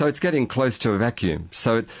Earth. And so it's getting close to a vacuum.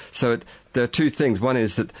 So there are two things. One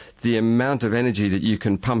is that the amount of energy that you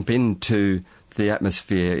can pump into the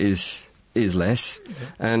atmosphere is less,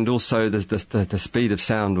 and also the speed of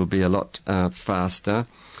sound will be a lot faster,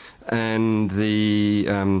 and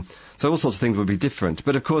so all sorts of things will be different.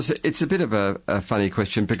 But of course, it's a bit of a funny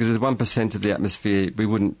question, because with 1% of the atmosphere, we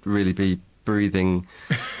wouldn't really be breathing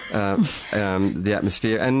the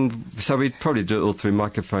atmosphere, and so we'd probably do it all through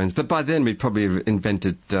microphones. But by then, we'd probably have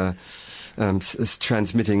invented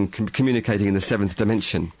communicating in the seventh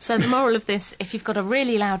dimension. So the moral of this, if you've got a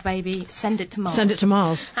really loud baby, send it to Mars. Send it to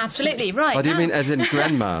Mars. Absolutely, right. Oh, do you mean as in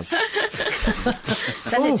grandmas?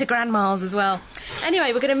 Send it to grandmas as well.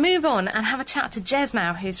 Anyway, we're going to move on and have a chat to Jez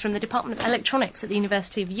now, who's from the Department of Electronics at the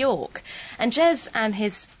University of York. And Jez and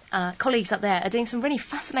his colleagues up there are doing some really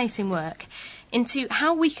fascinating work into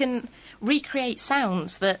how we can recreate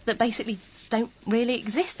sounds that basically don't really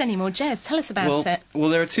exist anymore. Jez, tell us about it. Well,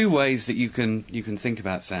 there are two ways that you can think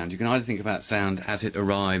about sound. You can either think about sound as it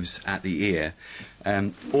arrives at the ear,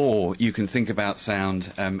 or you can think about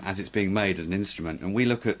sound as it's being made as an instrument. And we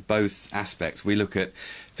look at both aspects. We look at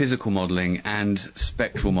physical modelling and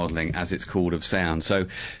spectral modelling, as it's called, of sound. So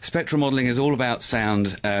spectral modelling is all about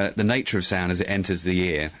sound, the nature of sound as it enters the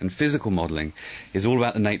ear, and physical modelling is all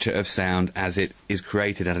about the nature of sound as it is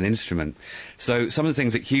created at an instrument. So some of the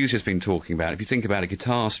things that Hugh's just been talking about, if you think about a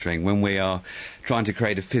guitar string, when we are trying to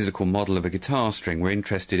create a physical model of a guitar string, we're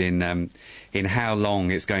interested in how long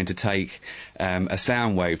it's going to take a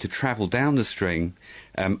sound wave to travel down the string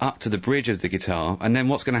up to the bridge of the guitar, and then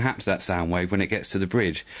what's going to happen to that sound wave when it gets to the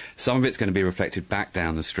bridge. Some of it's going to be reflected back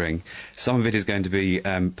down the string, some of it is going to be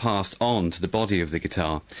passed on to the body of the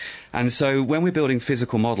guitar. And so when we're building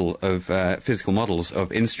physical models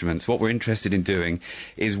of instruments, what we're interested in doing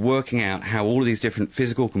is working out how all of these different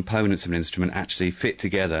physical components of an instrument actually fit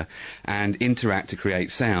together and interact to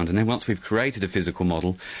create sound. And then once we've created a physical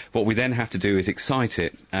model, what we then have to do is excite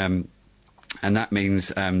it. And that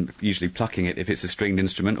means usually plucking it if it's a stringed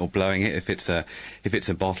instrument, or blowing it if it's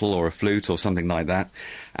a bottle or a flute or something like that.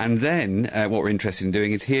 And then what we're interested in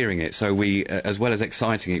doing is hearing it. So we, as well as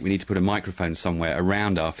exciting it, we need to put a microphone somewhere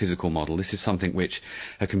around our physical model. This is something which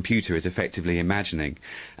a computer is effectively imagining.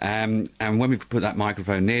 And when we put that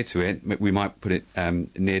microphone near to it, we might put it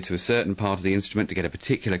near to a certain part of the instrument to get a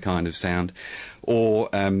particular kind of sound, or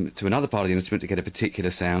to another part of the instrument to get a particular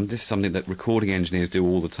sound. This is something that recording engineers do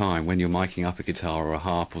all the time. When you're miking up a guitar or a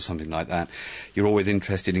harp or something like that, you're always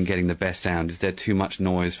interested in getting the best sound. Is there too much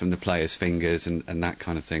noise from the player's fingers and that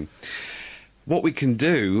kind of thing? What we can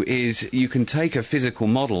do is you can take a physical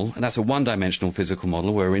model, and that's a one-dimensional physical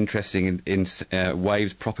model where we're interested in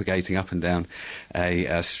waves propagating up and down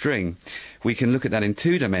a string. We can look at that in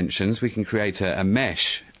 2 dimensions. We can create a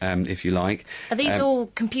mesh, if you like. Are these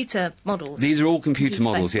all computer models? These are all computer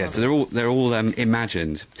models, yes. So they're all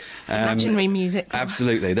imagined. Imaginary music.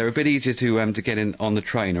 Absolutely. They're a bit easier to get in on the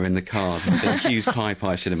train or in the car than Hugh's pipe,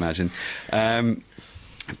 I should imagine.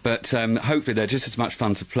 But hopefully they're just as much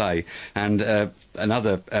fun to play. And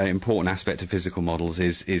another important aspect of physical models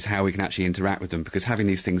is how we can actually interact with them, because having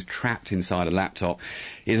these things trapped inside a laptop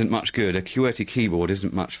isn't much good. A QWERTY keyboard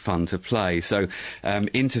isn't much fun to play. So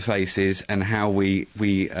interfaces and how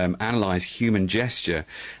we analyse human gesture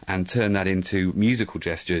and turn that into musical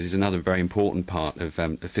gestures is another very important part of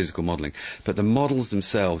physical modelling. But the models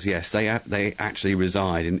themselves, yes, they actually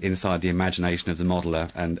reside inside the imagination of the modeller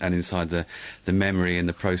and inside the memory and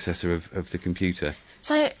the processor of the computer.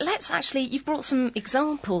 So you've brought some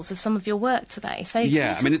examples of some of your work today. So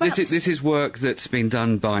yeah, I mean, this is work that's been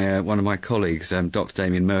done by one of my colleagues, Dr.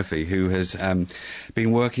 Damien Murphy, who has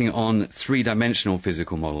been working on 3-dimensional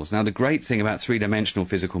physical models. Now, the great thing about 3-dimensional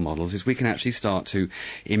physical models is we can actually start to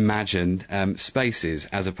imagine spaces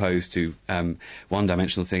as opposed to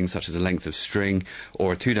 1-dimensional things such as the length of string,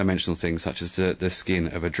 or a 2-dimensional thing such as the skin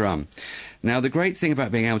of a drum. Now, the great thing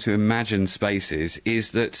about being able to imagine spaces is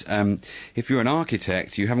that if you're an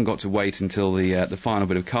architect, you haven't got to wait until the final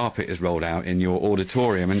bit of carpet is rolled out in your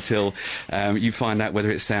auditorium until you find out whether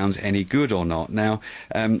it sounds any good or not. Now,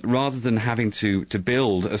 rather than having to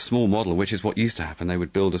build a small model, which is what used to happen, they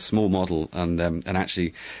would build a small model and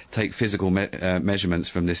actually take physical measurements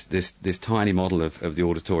from this tiny model of the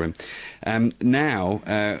auditorium.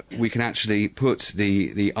 Now we can actually put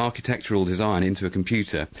the architectural design into a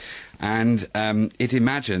computer, and it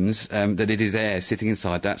imagines that it is air sitting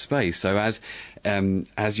inside that space. So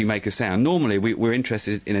as you make a sound, normally we're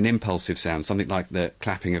interested in an impulsive sound, something like the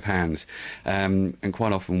clapping of hands, and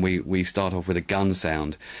quite often we start off with a gun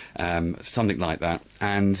sound, something like that,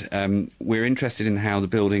 and we're interested in how the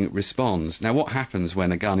building responds. Now, what happens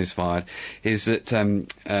when a gun is fired is that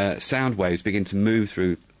sound waves begin to move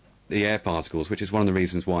through the air particles, which is one of the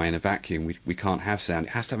reasons why in a vacuum we can't have sound.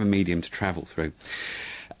 It has to have a medium to travel through.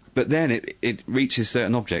 But then it reaches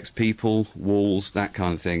certain objects, people, walls, that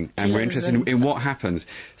kind of thing, and we're interested in what happens.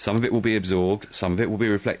 Some of it will be absorbed, some of it will be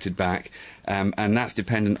reflected back, and that's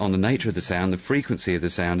dependent on the nature of the sound, the frequency of the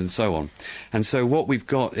sound, and so on. And so what we've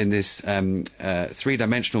got in this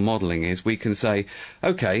three-dimensional modelling is we can say,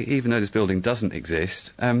 OK, even though this building doesn't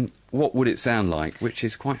exist, what would it sound like? Which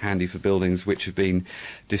is quite handy for buildings which have been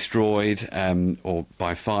destroyed or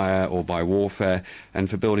by fire or by warfare, and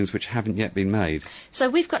for buildings which haven't yet been made. So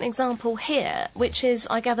we've got an example here, which is,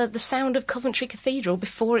 I gather, the sound of Coventry Cathedral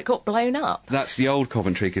before it got blown up. That's the old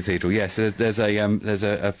Coventry Cathedral, yes. There's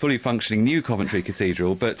a fully functioning new Coventry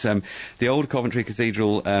Cathedral, but the old Coventry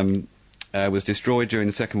Cathedral was destroyed during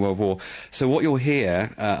the Second World War. So what you'll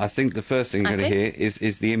hear, I think the first thing you're going to hear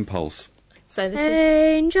is the impulse. So this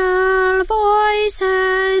Angel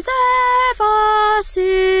voices ever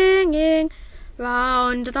singing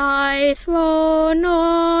round thy throne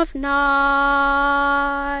of night.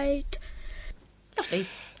 Lovely.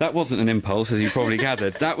 That wasn't an impulse, as you probably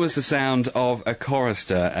gathered. That was the sound of a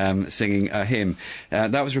chorister singing a hymn.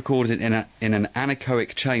 That was recorded in an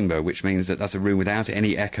anechoic chamber, which means that that's a room without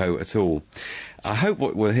any echo at all. I hope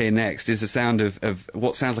what we'll hear next is the sound of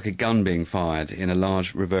what sounds like a gun being fired in a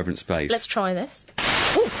large reverberant space. Let's try this.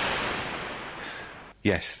 Ooh.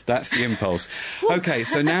 Yes, that's the impulse. OK,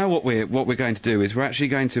 so now what we're going to do is we're actually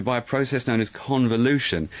going to, by a process known as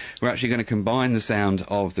convolution, we're actually going to combine the sound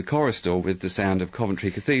of the chorister with the sound of Coventry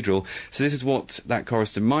Cathedral. So this is what that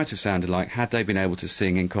chorister might have sounded like had they been able to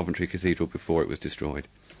sing in Coventry Cathedral before it was destroyed.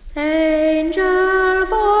 Angel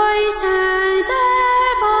voices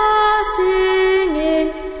ever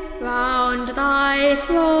singing round thy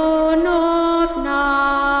throne of night.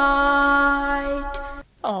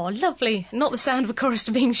 Oh, lovely. Not the sound of a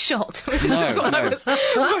chorister being shot. That's what I was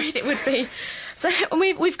worried it would be. So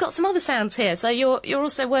we've got some other sounds here. So you're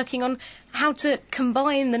also working on how to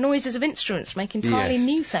combine the noises of instruments to make entirely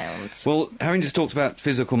new sounds. Well, having just talked about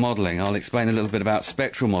physical modelling, I'll explain a little bit about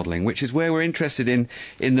spectral modelling, which is where we're interested in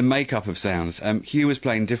the makeup of sounds. Hugh was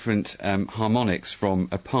playing different harmonics from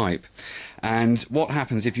a pipe. And what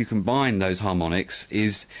happens if you combine those harmonics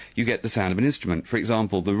is you get the sound of an instrument. For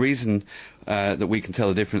example, the reason that we can tell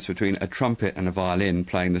the difference between a trumpet and a violin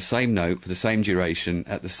playing the same note for the same duration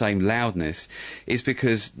at the same loudness is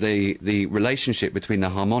because the relationship between the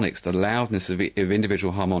harmonics, the loudness of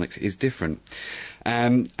individual harmonics, is different.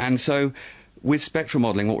 And so with spectral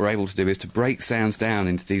modelling, what we're able to do is to break sounds down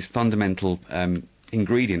into these fundamental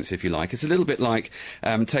ingredients, if you like. It's a little bit like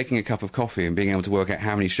taking a cup of coffee and being able to work out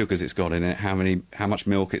how many sugars it's got in it, how much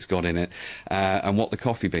milk it's got in it, and what the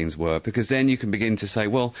coffee beans were, because then you can begin to say,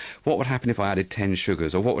 well, what would happen if I added 10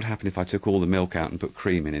 sugars, or what would happen if I took all the milk out and put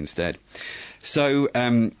cream in instead? So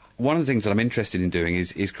one of the things that I'm interested in doing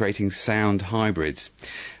is creating sound hybrids,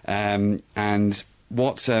 and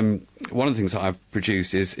one of the things that I've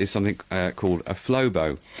produced is something called a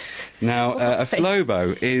flowbow. Now, a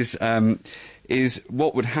flowbow is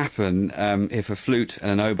what would happen if a flute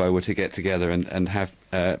and an oboe were to get together and have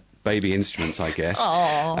baby instruments, I guess.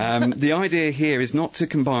 The idea here is not to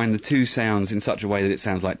combine the two sounds in such a way that it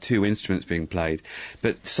sounds like two instruments being played,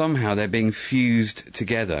 but somehow they're being fused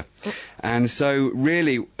together. And so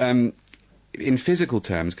really, in physical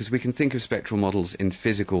terms, because we can think of spectral models in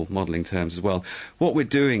physical modelling terms as well, what we're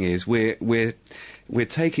doing is we're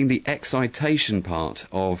taking the excitation part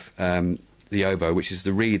of the oboe, which is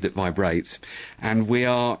the reed that vibrates, and we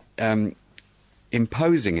are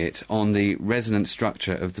imposing it on the resonant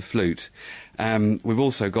structure of the flute. We've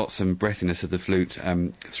also got some breathiness of the flute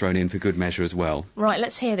thrown in for good measure as well. Right,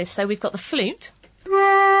 let's hear this. So we've got the flute.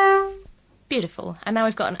 Beautiful. And now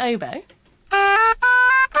we've got an oboe.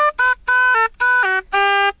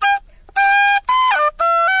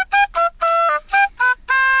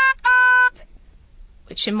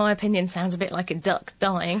 Which, in my opinion, sounds a bit like a duck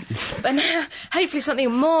dying. But now, hopefully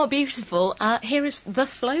something more beautiful. Here is the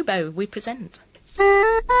flowbow we present.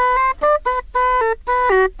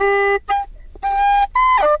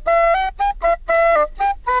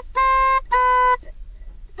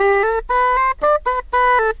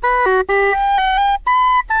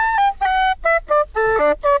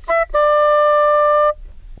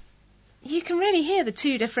 You can really hear the the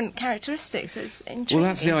two different characteristics. It's intriguing. Well,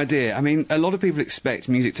 that's the idea. I mean, a lot of people expect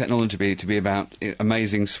music technology to be about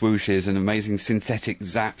amazing swooshes and amazing synthetic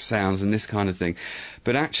zap sounds and this kind of thing.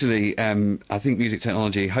 But actually, I think music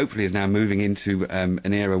technology hopefully is now moving into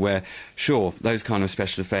an era where, sure, those kind of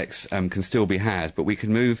special effects can still be had, but we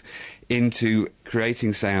can move into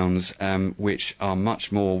creating sounds which are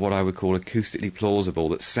much more what I would call acoustically plausible,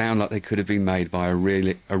 that sound like they could have been made by a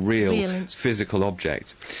real physical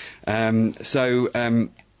object.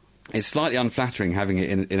 It's slightly unflattering having it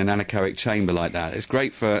in an anechoic chamber like that. It's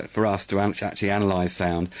great for us to actually analyse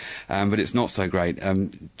sound, but it's not so great.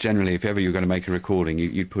 Generally, if ever you're going to make a recording,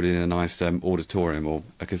 you'd put it in a nice auditorium or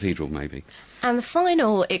a cathedral, maybe. And the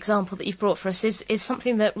final example that you've brought for us is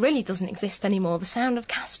something that really doesn't exist anymore, the sound of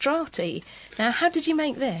castrati. Now, how did you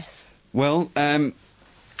make this? Well,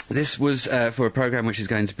 this was for a programme which is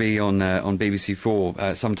going to be on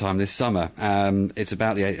BBC4 sometime this summer. It's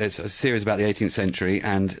a series about the 18th century,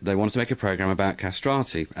 and they wanted to make a programme about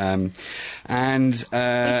castrati. Briefly,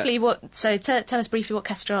 tell us briefly what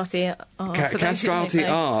castrati are. Castrati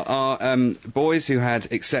are boys who had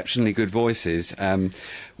exceptionally good voices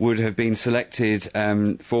would have been selected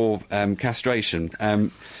for castration.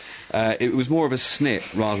 It was more of a snip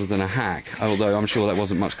rather than a hack, although I'm sure that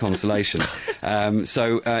wasn't much consolation.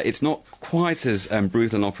 It's not quite as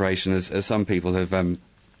brutal an operation as some people have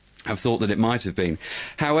thought that it might have been.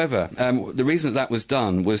 However, the reason that was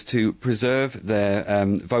done was to preserve their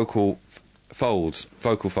vocal folds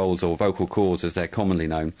or vocal cords as they're commonly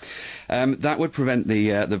known. That would prevent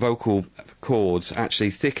the vocal cords actually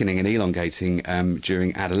thickening and elongating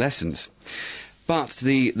during adolescence. But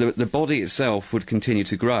the body itself would continue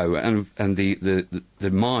to grow, and the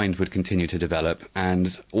mind would continue to develop,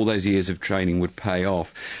 and all those years of training would pay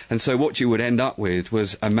off. And so what you would end up with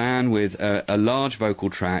was a man with a large vocal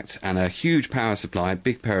tract and a huge power supply, a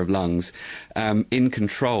big pair of lungs, in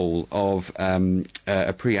control of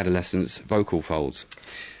a pre-adolescent's vocal folds.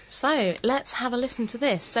 So let's have a listen to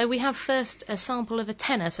this. So we have first a sample of a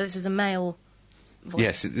tenor. So this is a male voice.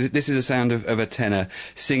 Yes, this is the sound of a tenor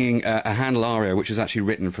singing a Handel aria, which was actually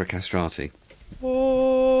written for castrati. Ombra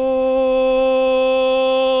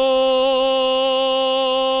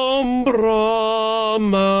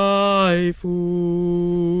mai fu.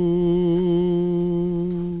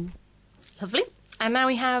 Lovely. And now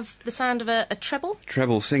we have the sound of a treble.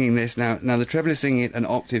 Treble singing this. Now the treble is singing it an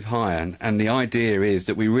octave higher, and the idea is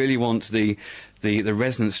that we really want the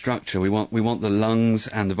resonant structure. We want the lungs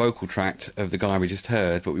and the vocal tract of the guy we just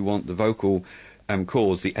heard, but we want the vocal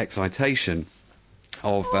chords, the excitation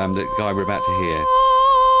of the guy we're about to hear.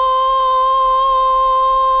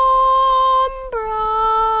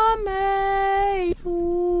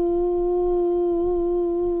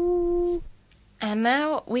 And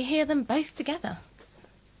now we hear them both together.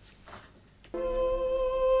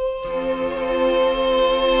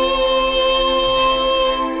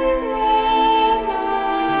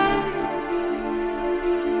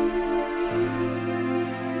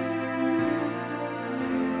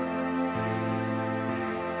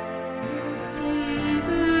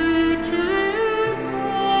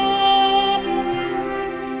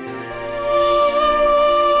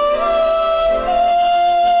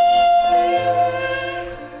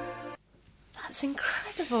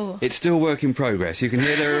 Incredible. It's still work in progress. You can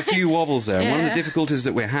hear there are a few wobbles there. Yeah. One of the difficulties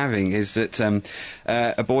that we're having is that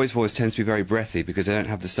a boy's voice tends to be very breathy because they don't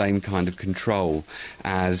have the same kind of control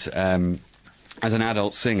as an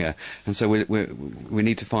adult singer, and so we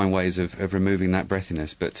need to find ways of removing that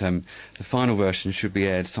breathiness. But the final version should be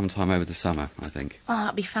aired sometime over the summer, I think. Oh,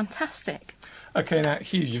 that'd be fantastic. OK, now,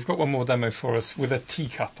 Hugh, you've got one more demo for us with a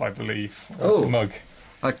teacup, I believe. Oh. A mug.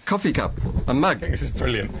 A coffee cup. A mug. I think this is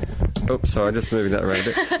brilliant. Oops, sorry, just moving that around a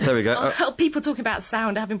bit. There we go. People talking about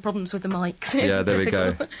sound having problems with the mics. Yeah, there we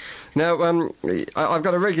go. Now, I've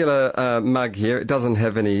got a regular mug here. It doesn't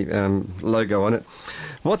have any logo on it.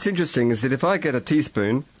 What's interesting is that if I get a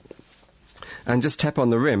teaspoon and just tap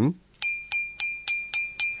on the rim...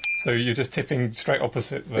 So you're just tipping straight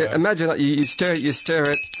opposite the... Imagine that you stir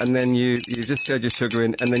it, and then you just stirred your sugar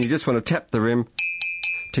in, and then you just want to tap the rim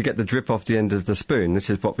to get the drip off the end of the spoon, which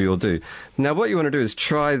is what we all do. Now, what you want to do is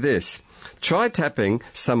try this. Try tapping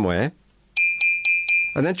somewhere,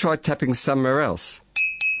 and then try tapping somewhere else.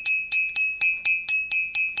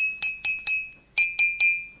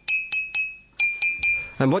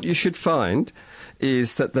 And what you should find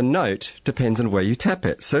is that the note depends on where you tap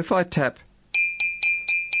it. So if I tap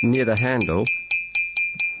near the handle,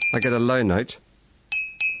 I get a low note.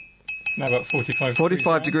 Now about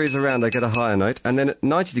 45 degrees around, I get a higher note, and then at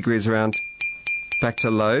 90 degrees around, back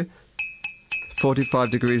to low.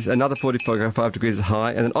 45 degrees, another 45 degrees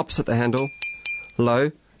high, and then opposite the handle,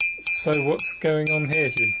 low. So what's going on here,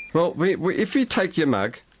 Hugh? Well, if you take your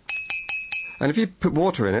mug, and if you put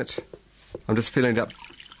water in it, I'm just filling it up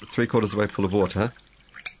 3/4 of the way full of water,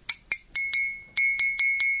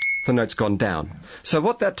 the note's gone down. So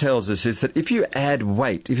what that tells us is that if you add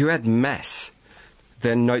weight, if you add mass,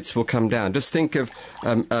 then notes will come down. Just think of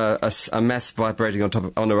a mass vibrating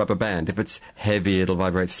on a rubber band. If it's heavy, it'll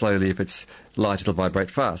vibrate slowly. If it's light, it'll vibrate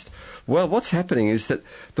fast. Well, what's happening is that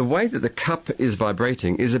the way that the cup is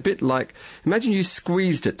vibrating is a bit like, imagine you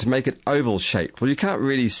squeezed it to make it oval shaped. Well, you can't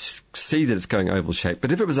really see that it's going oval shaped,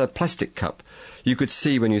 but if it was a plastic cup, you could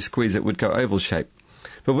see when you squeeze it would go oval shape.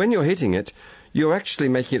 But when you're hitting it, you're actually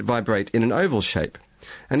making it vibrate in an oval shape.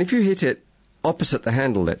 And if you hit it opposite the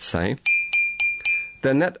handle, let's say,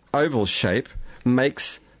 then that oval shape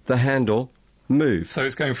makes the handle move. So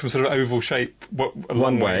it's going from sort of oval shape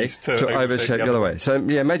one way to oval shape the other way. So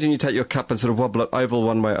yeah, imagine you take your cup and sort of wobble it oval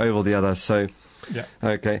one way, oval the other. So yeah,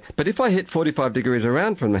 okay. But if I hit 45 degrees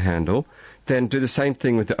around from the handle, then do the same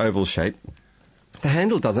thing with the oval shape. The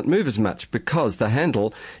handle doesn't move as much because the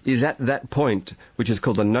handle is at that point, which is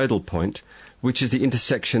called the nodal point, which is the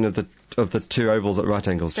intersection of the two ovals at right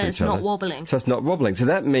angles to each other. So it's not wobbling. So it's not wobbling. So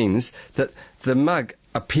that means that the mug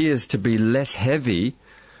appears to be less heavy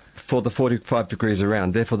for the 45 degrees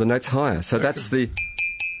around. Therefore, the note's higher. So that's the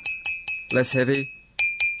less heavy,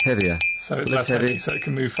 heavier. So it's less heavy, so it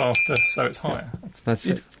can move faster, so it's higher. Yeah. That's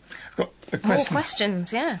it. I've got a question. More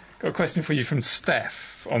questions, yeah. Got a question for you from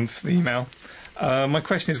Steph on the email. My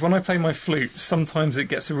question is, when I play my flute, sometimes it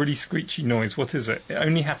gets a really screechy noise. What is it? It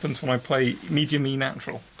only happens when I play medium E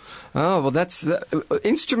natural. Oh, well, that's...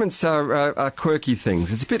 instruments are quirky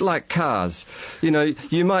things. It's a bit like cars. You know,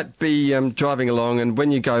 you might be driving along, and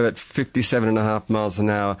when you go at 57.5 miles an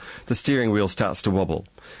hour, the steering wheel starts to wobble.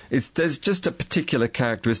 There's just a particular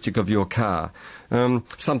characteristic of your car.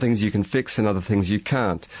 Some things you can fix and other things you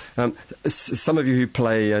can't. Some of you who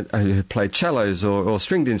play cellos or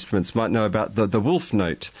stringed instruments might know about the wolf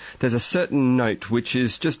note. There's a certain note which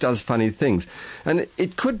just does funny things. And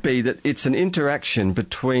it could be that it's an interaction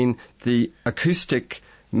between the acoustic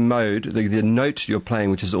mode, the note you're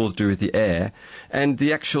playing, which is all to do with the air, and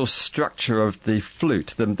the actual structure of the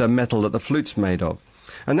flute, the metal that the flute's made of.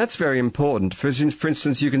 And that's very important. For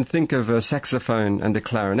instance, you can think of a saxophone and a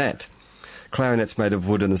clarinet. Clarinet's made of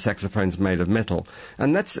wood and the saxophone's made of metal.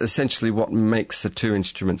 And that's essentially what makes the two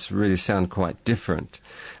instruments really sound quite different.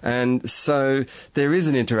 And so there is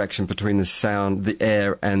an interaction between the sound, the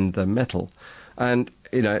air, and the metal. And,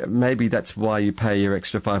 you know, maybe that's why you pay your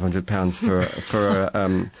extra £500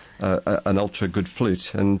 for an ultra-good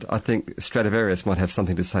flute. And I think Stradivarius might have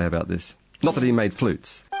something to say about this. Not that he made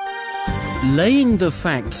flutes. Laying the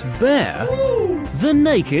facts bare, the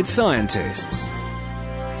Naked Scientists.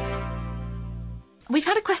 We've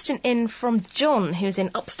had a question in from John, who's in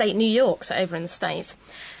upstate New York, so over in the States.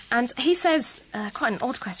 And he says, quite an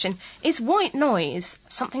odd question, is white noise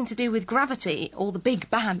something to do with gravity or the Big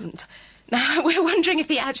Bang? Now, we're wondering if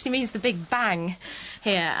he actually means the Big Bang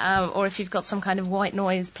here, or if you've got some kind of white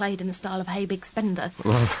noise played in the style of Hey Big Spender.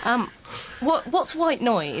 What's white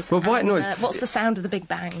noise? Well, white noise... what's the sound of the Big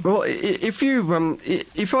Bang? Well, if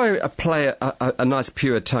I play a nice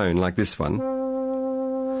pure tone like this one,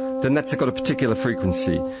 then that's got a particular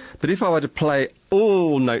frequency. But if I were to play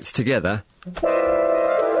all notes together,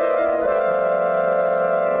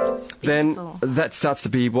 then that starts to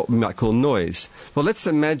be what we might call noise. Well, let's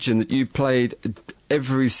imagine that you played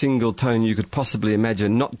every single tone you could possibly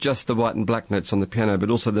imagine, not just the white and black notes on the piano,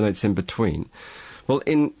 but also the notes in between. Well,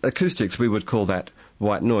 in acoustics, we would call that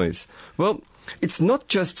white noise. Well, it's not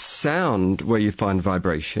just sound where you find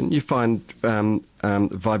vibration. You find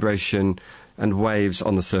vibration and waves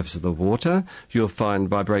on the surface of the water. You'll find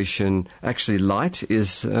vibration, actually light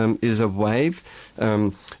is a wave.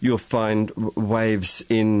 You'll find waves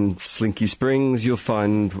in Slinky Springs. You'll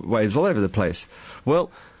find waves all over the place.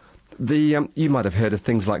 Well, you might have heard of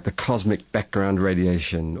things like the cosmic background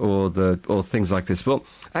radiation or things like this. Well,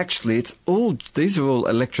 actually, these are all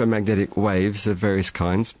electromagnetic waves of various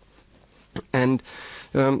kinds. And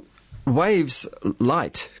waves,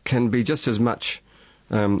 light, can be just as much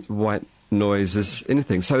white noise as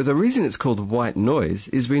anything. So the reason it's called white noise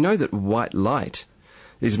is we know that white light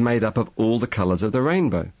is made up of all the colours of the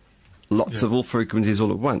rainbow. Lots of all frequencies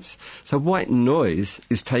all at once. So white noise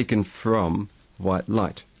is taken from white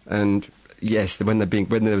light. And yes, when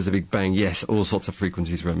there was the Big Bang, yes, all sorts of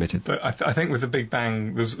frequencies were emitted. But I think with the Big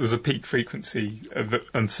Bang, there's a peak frequency,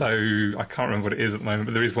 and so I can't remember what it is at the moment,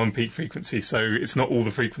 but there is one peak frequency, so it's not all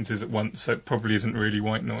the frequencies at once, so it probably isn't really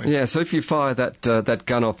white noise. Yeah, so if you fire that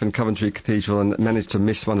gun off in Coventry Cathedral and manage to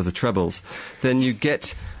miss one of the trebles, then you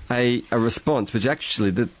get a response which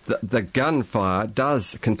actually the gunfire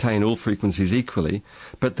does contain all frequencies equally,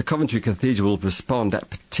 but the Coventry Cathedral will respond at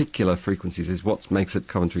particular frequencies is what makes it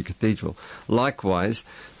Coventry Cathedral. Likewise,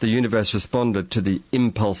 the universe responded to the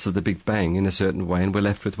impulse of the Big Bang in a certain way, and we're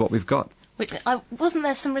left with what we've got. Wasn't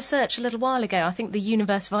there some research a little while ago? I think the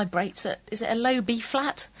universe vibrates at, is it a low B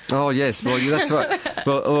flat? Oh, yes. Well, that's right.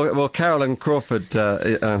 Well, Carolyn Crawford,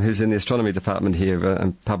 who's in the astronomy department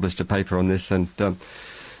here, published a paper on this, and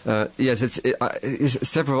yes, it's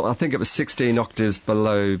several, I think it was 16 octaves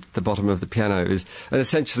below the bottom of the piano. And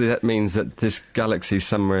essentially that means that this galaxy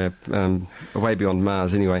somewhere way beyond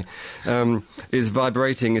Mars anyway, is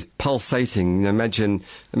vibrating, is pulsating. Imagine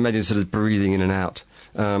sort of breathing in and out.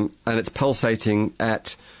 And it's pulsating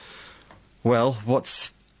at, well,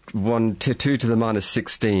 what's 2 to the minus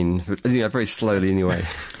 16, very slowly anyway.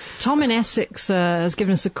 Tom in Essex has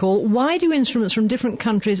given us a call. Why do instruments from different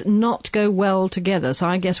countries not go well together? So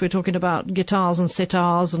I guess we're talking about guitars and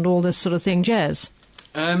sitars and all this sort of thing. Jez?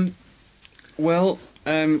 One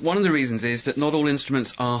of the reasons is that not all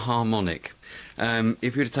instruments are harmonic.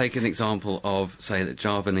 If you were to take an example of, say, the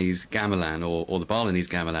Javanese gamelan or the Balinese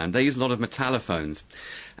gamelan, they use a lot of metallophones.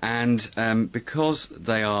 And because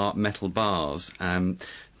they are metal bars,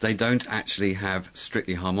 they don't actually have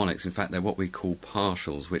strictly harmonics. In fact, they're what we call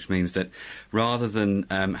partials, which means that rather than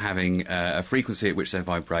having a frequency at which they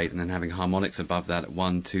vibrate and then having harmonics above that at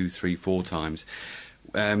 1, 2, 3, 4 times,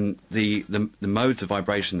 the modes of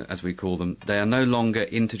vibration, as we call them, they are no longer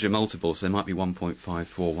integer multiples, so they might be 1.54,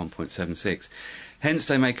 1.76. Hence,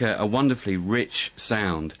 they make a wonderfully rich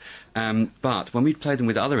sound. But when we play them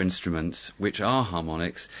with other instruments, which are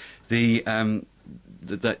harmonics, the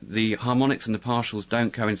harmonics and the partials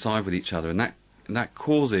don't coincide with each other, and that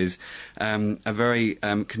causes a very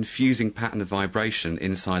confusing pattern of vibration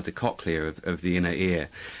inside the cochlea of the inner ear.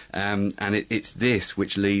 And it's this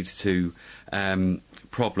which leads to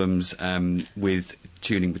problems with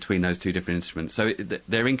tuning between those two different instruments. So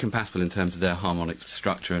they're incompatible in terms of their harmonic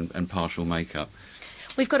structure and partial makeup.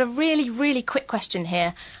 We've got a really, really quick question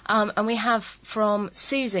here, and we have from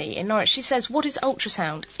Susie in Norwich. She says, what is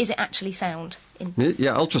ultrasound? Is it actually sound?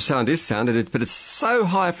 Yeah, ultrasound is sound, but it's so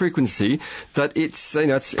high a frequency that it's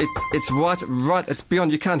right, it's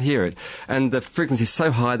beyond, you can't hear it. And the frequency is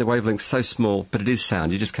so high, the wavelength's so small, but it is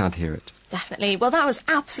sound, you just can't hear it. Definitely. Well, that was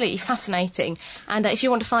absolutely fascinating. And if you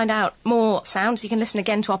want to find out more sounds, you can listen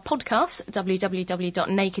again to our podcast at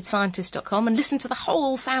www.nakedscientist.com and listen to the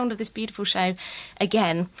whole sound of this beautiful show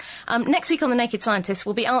again. Next week on The Naked Scientist,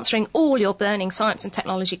 we'll be answering all your burning science and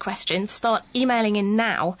technology questions. Start emailing in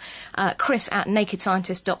now,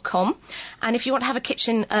 chris@nakedscientist.com. And if you want to have a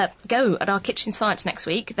kitchen go at our kitchen science next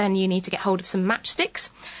week, then you need to get hold of some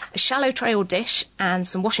matchsticks, a shallow tray or dish, and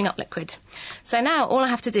some washing up liquid. So now all I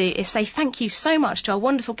have to do is say thank you so much to our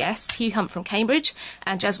wonderful guests, Hugh Hunt from Cambridge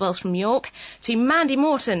and Jez Wells from York, to Mandy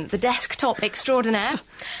Morton, the desktop extraordinaire,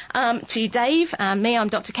 to Dave and me, I'm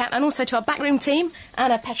Dr. Kat, and also to our backroom team,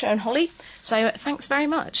 Anna, Petra and Holly. So thanks very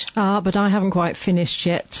much. But I haven't quite finished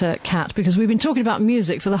yet, Kat, because we've been talking about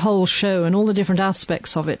music for the whole show and all the different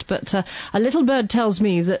aspects of it. But a little bird tells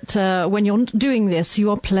me that when you're doing this,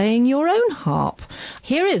 you are playing your own harp.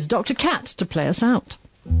 Here is Dr. Kat to play us out.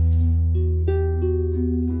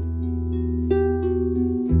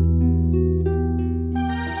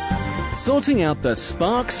 Sorting out the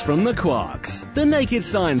sparks from the quarks. The Naked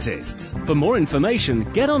Scientists. For more information,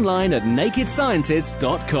 get online at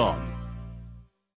nakedscientists.com.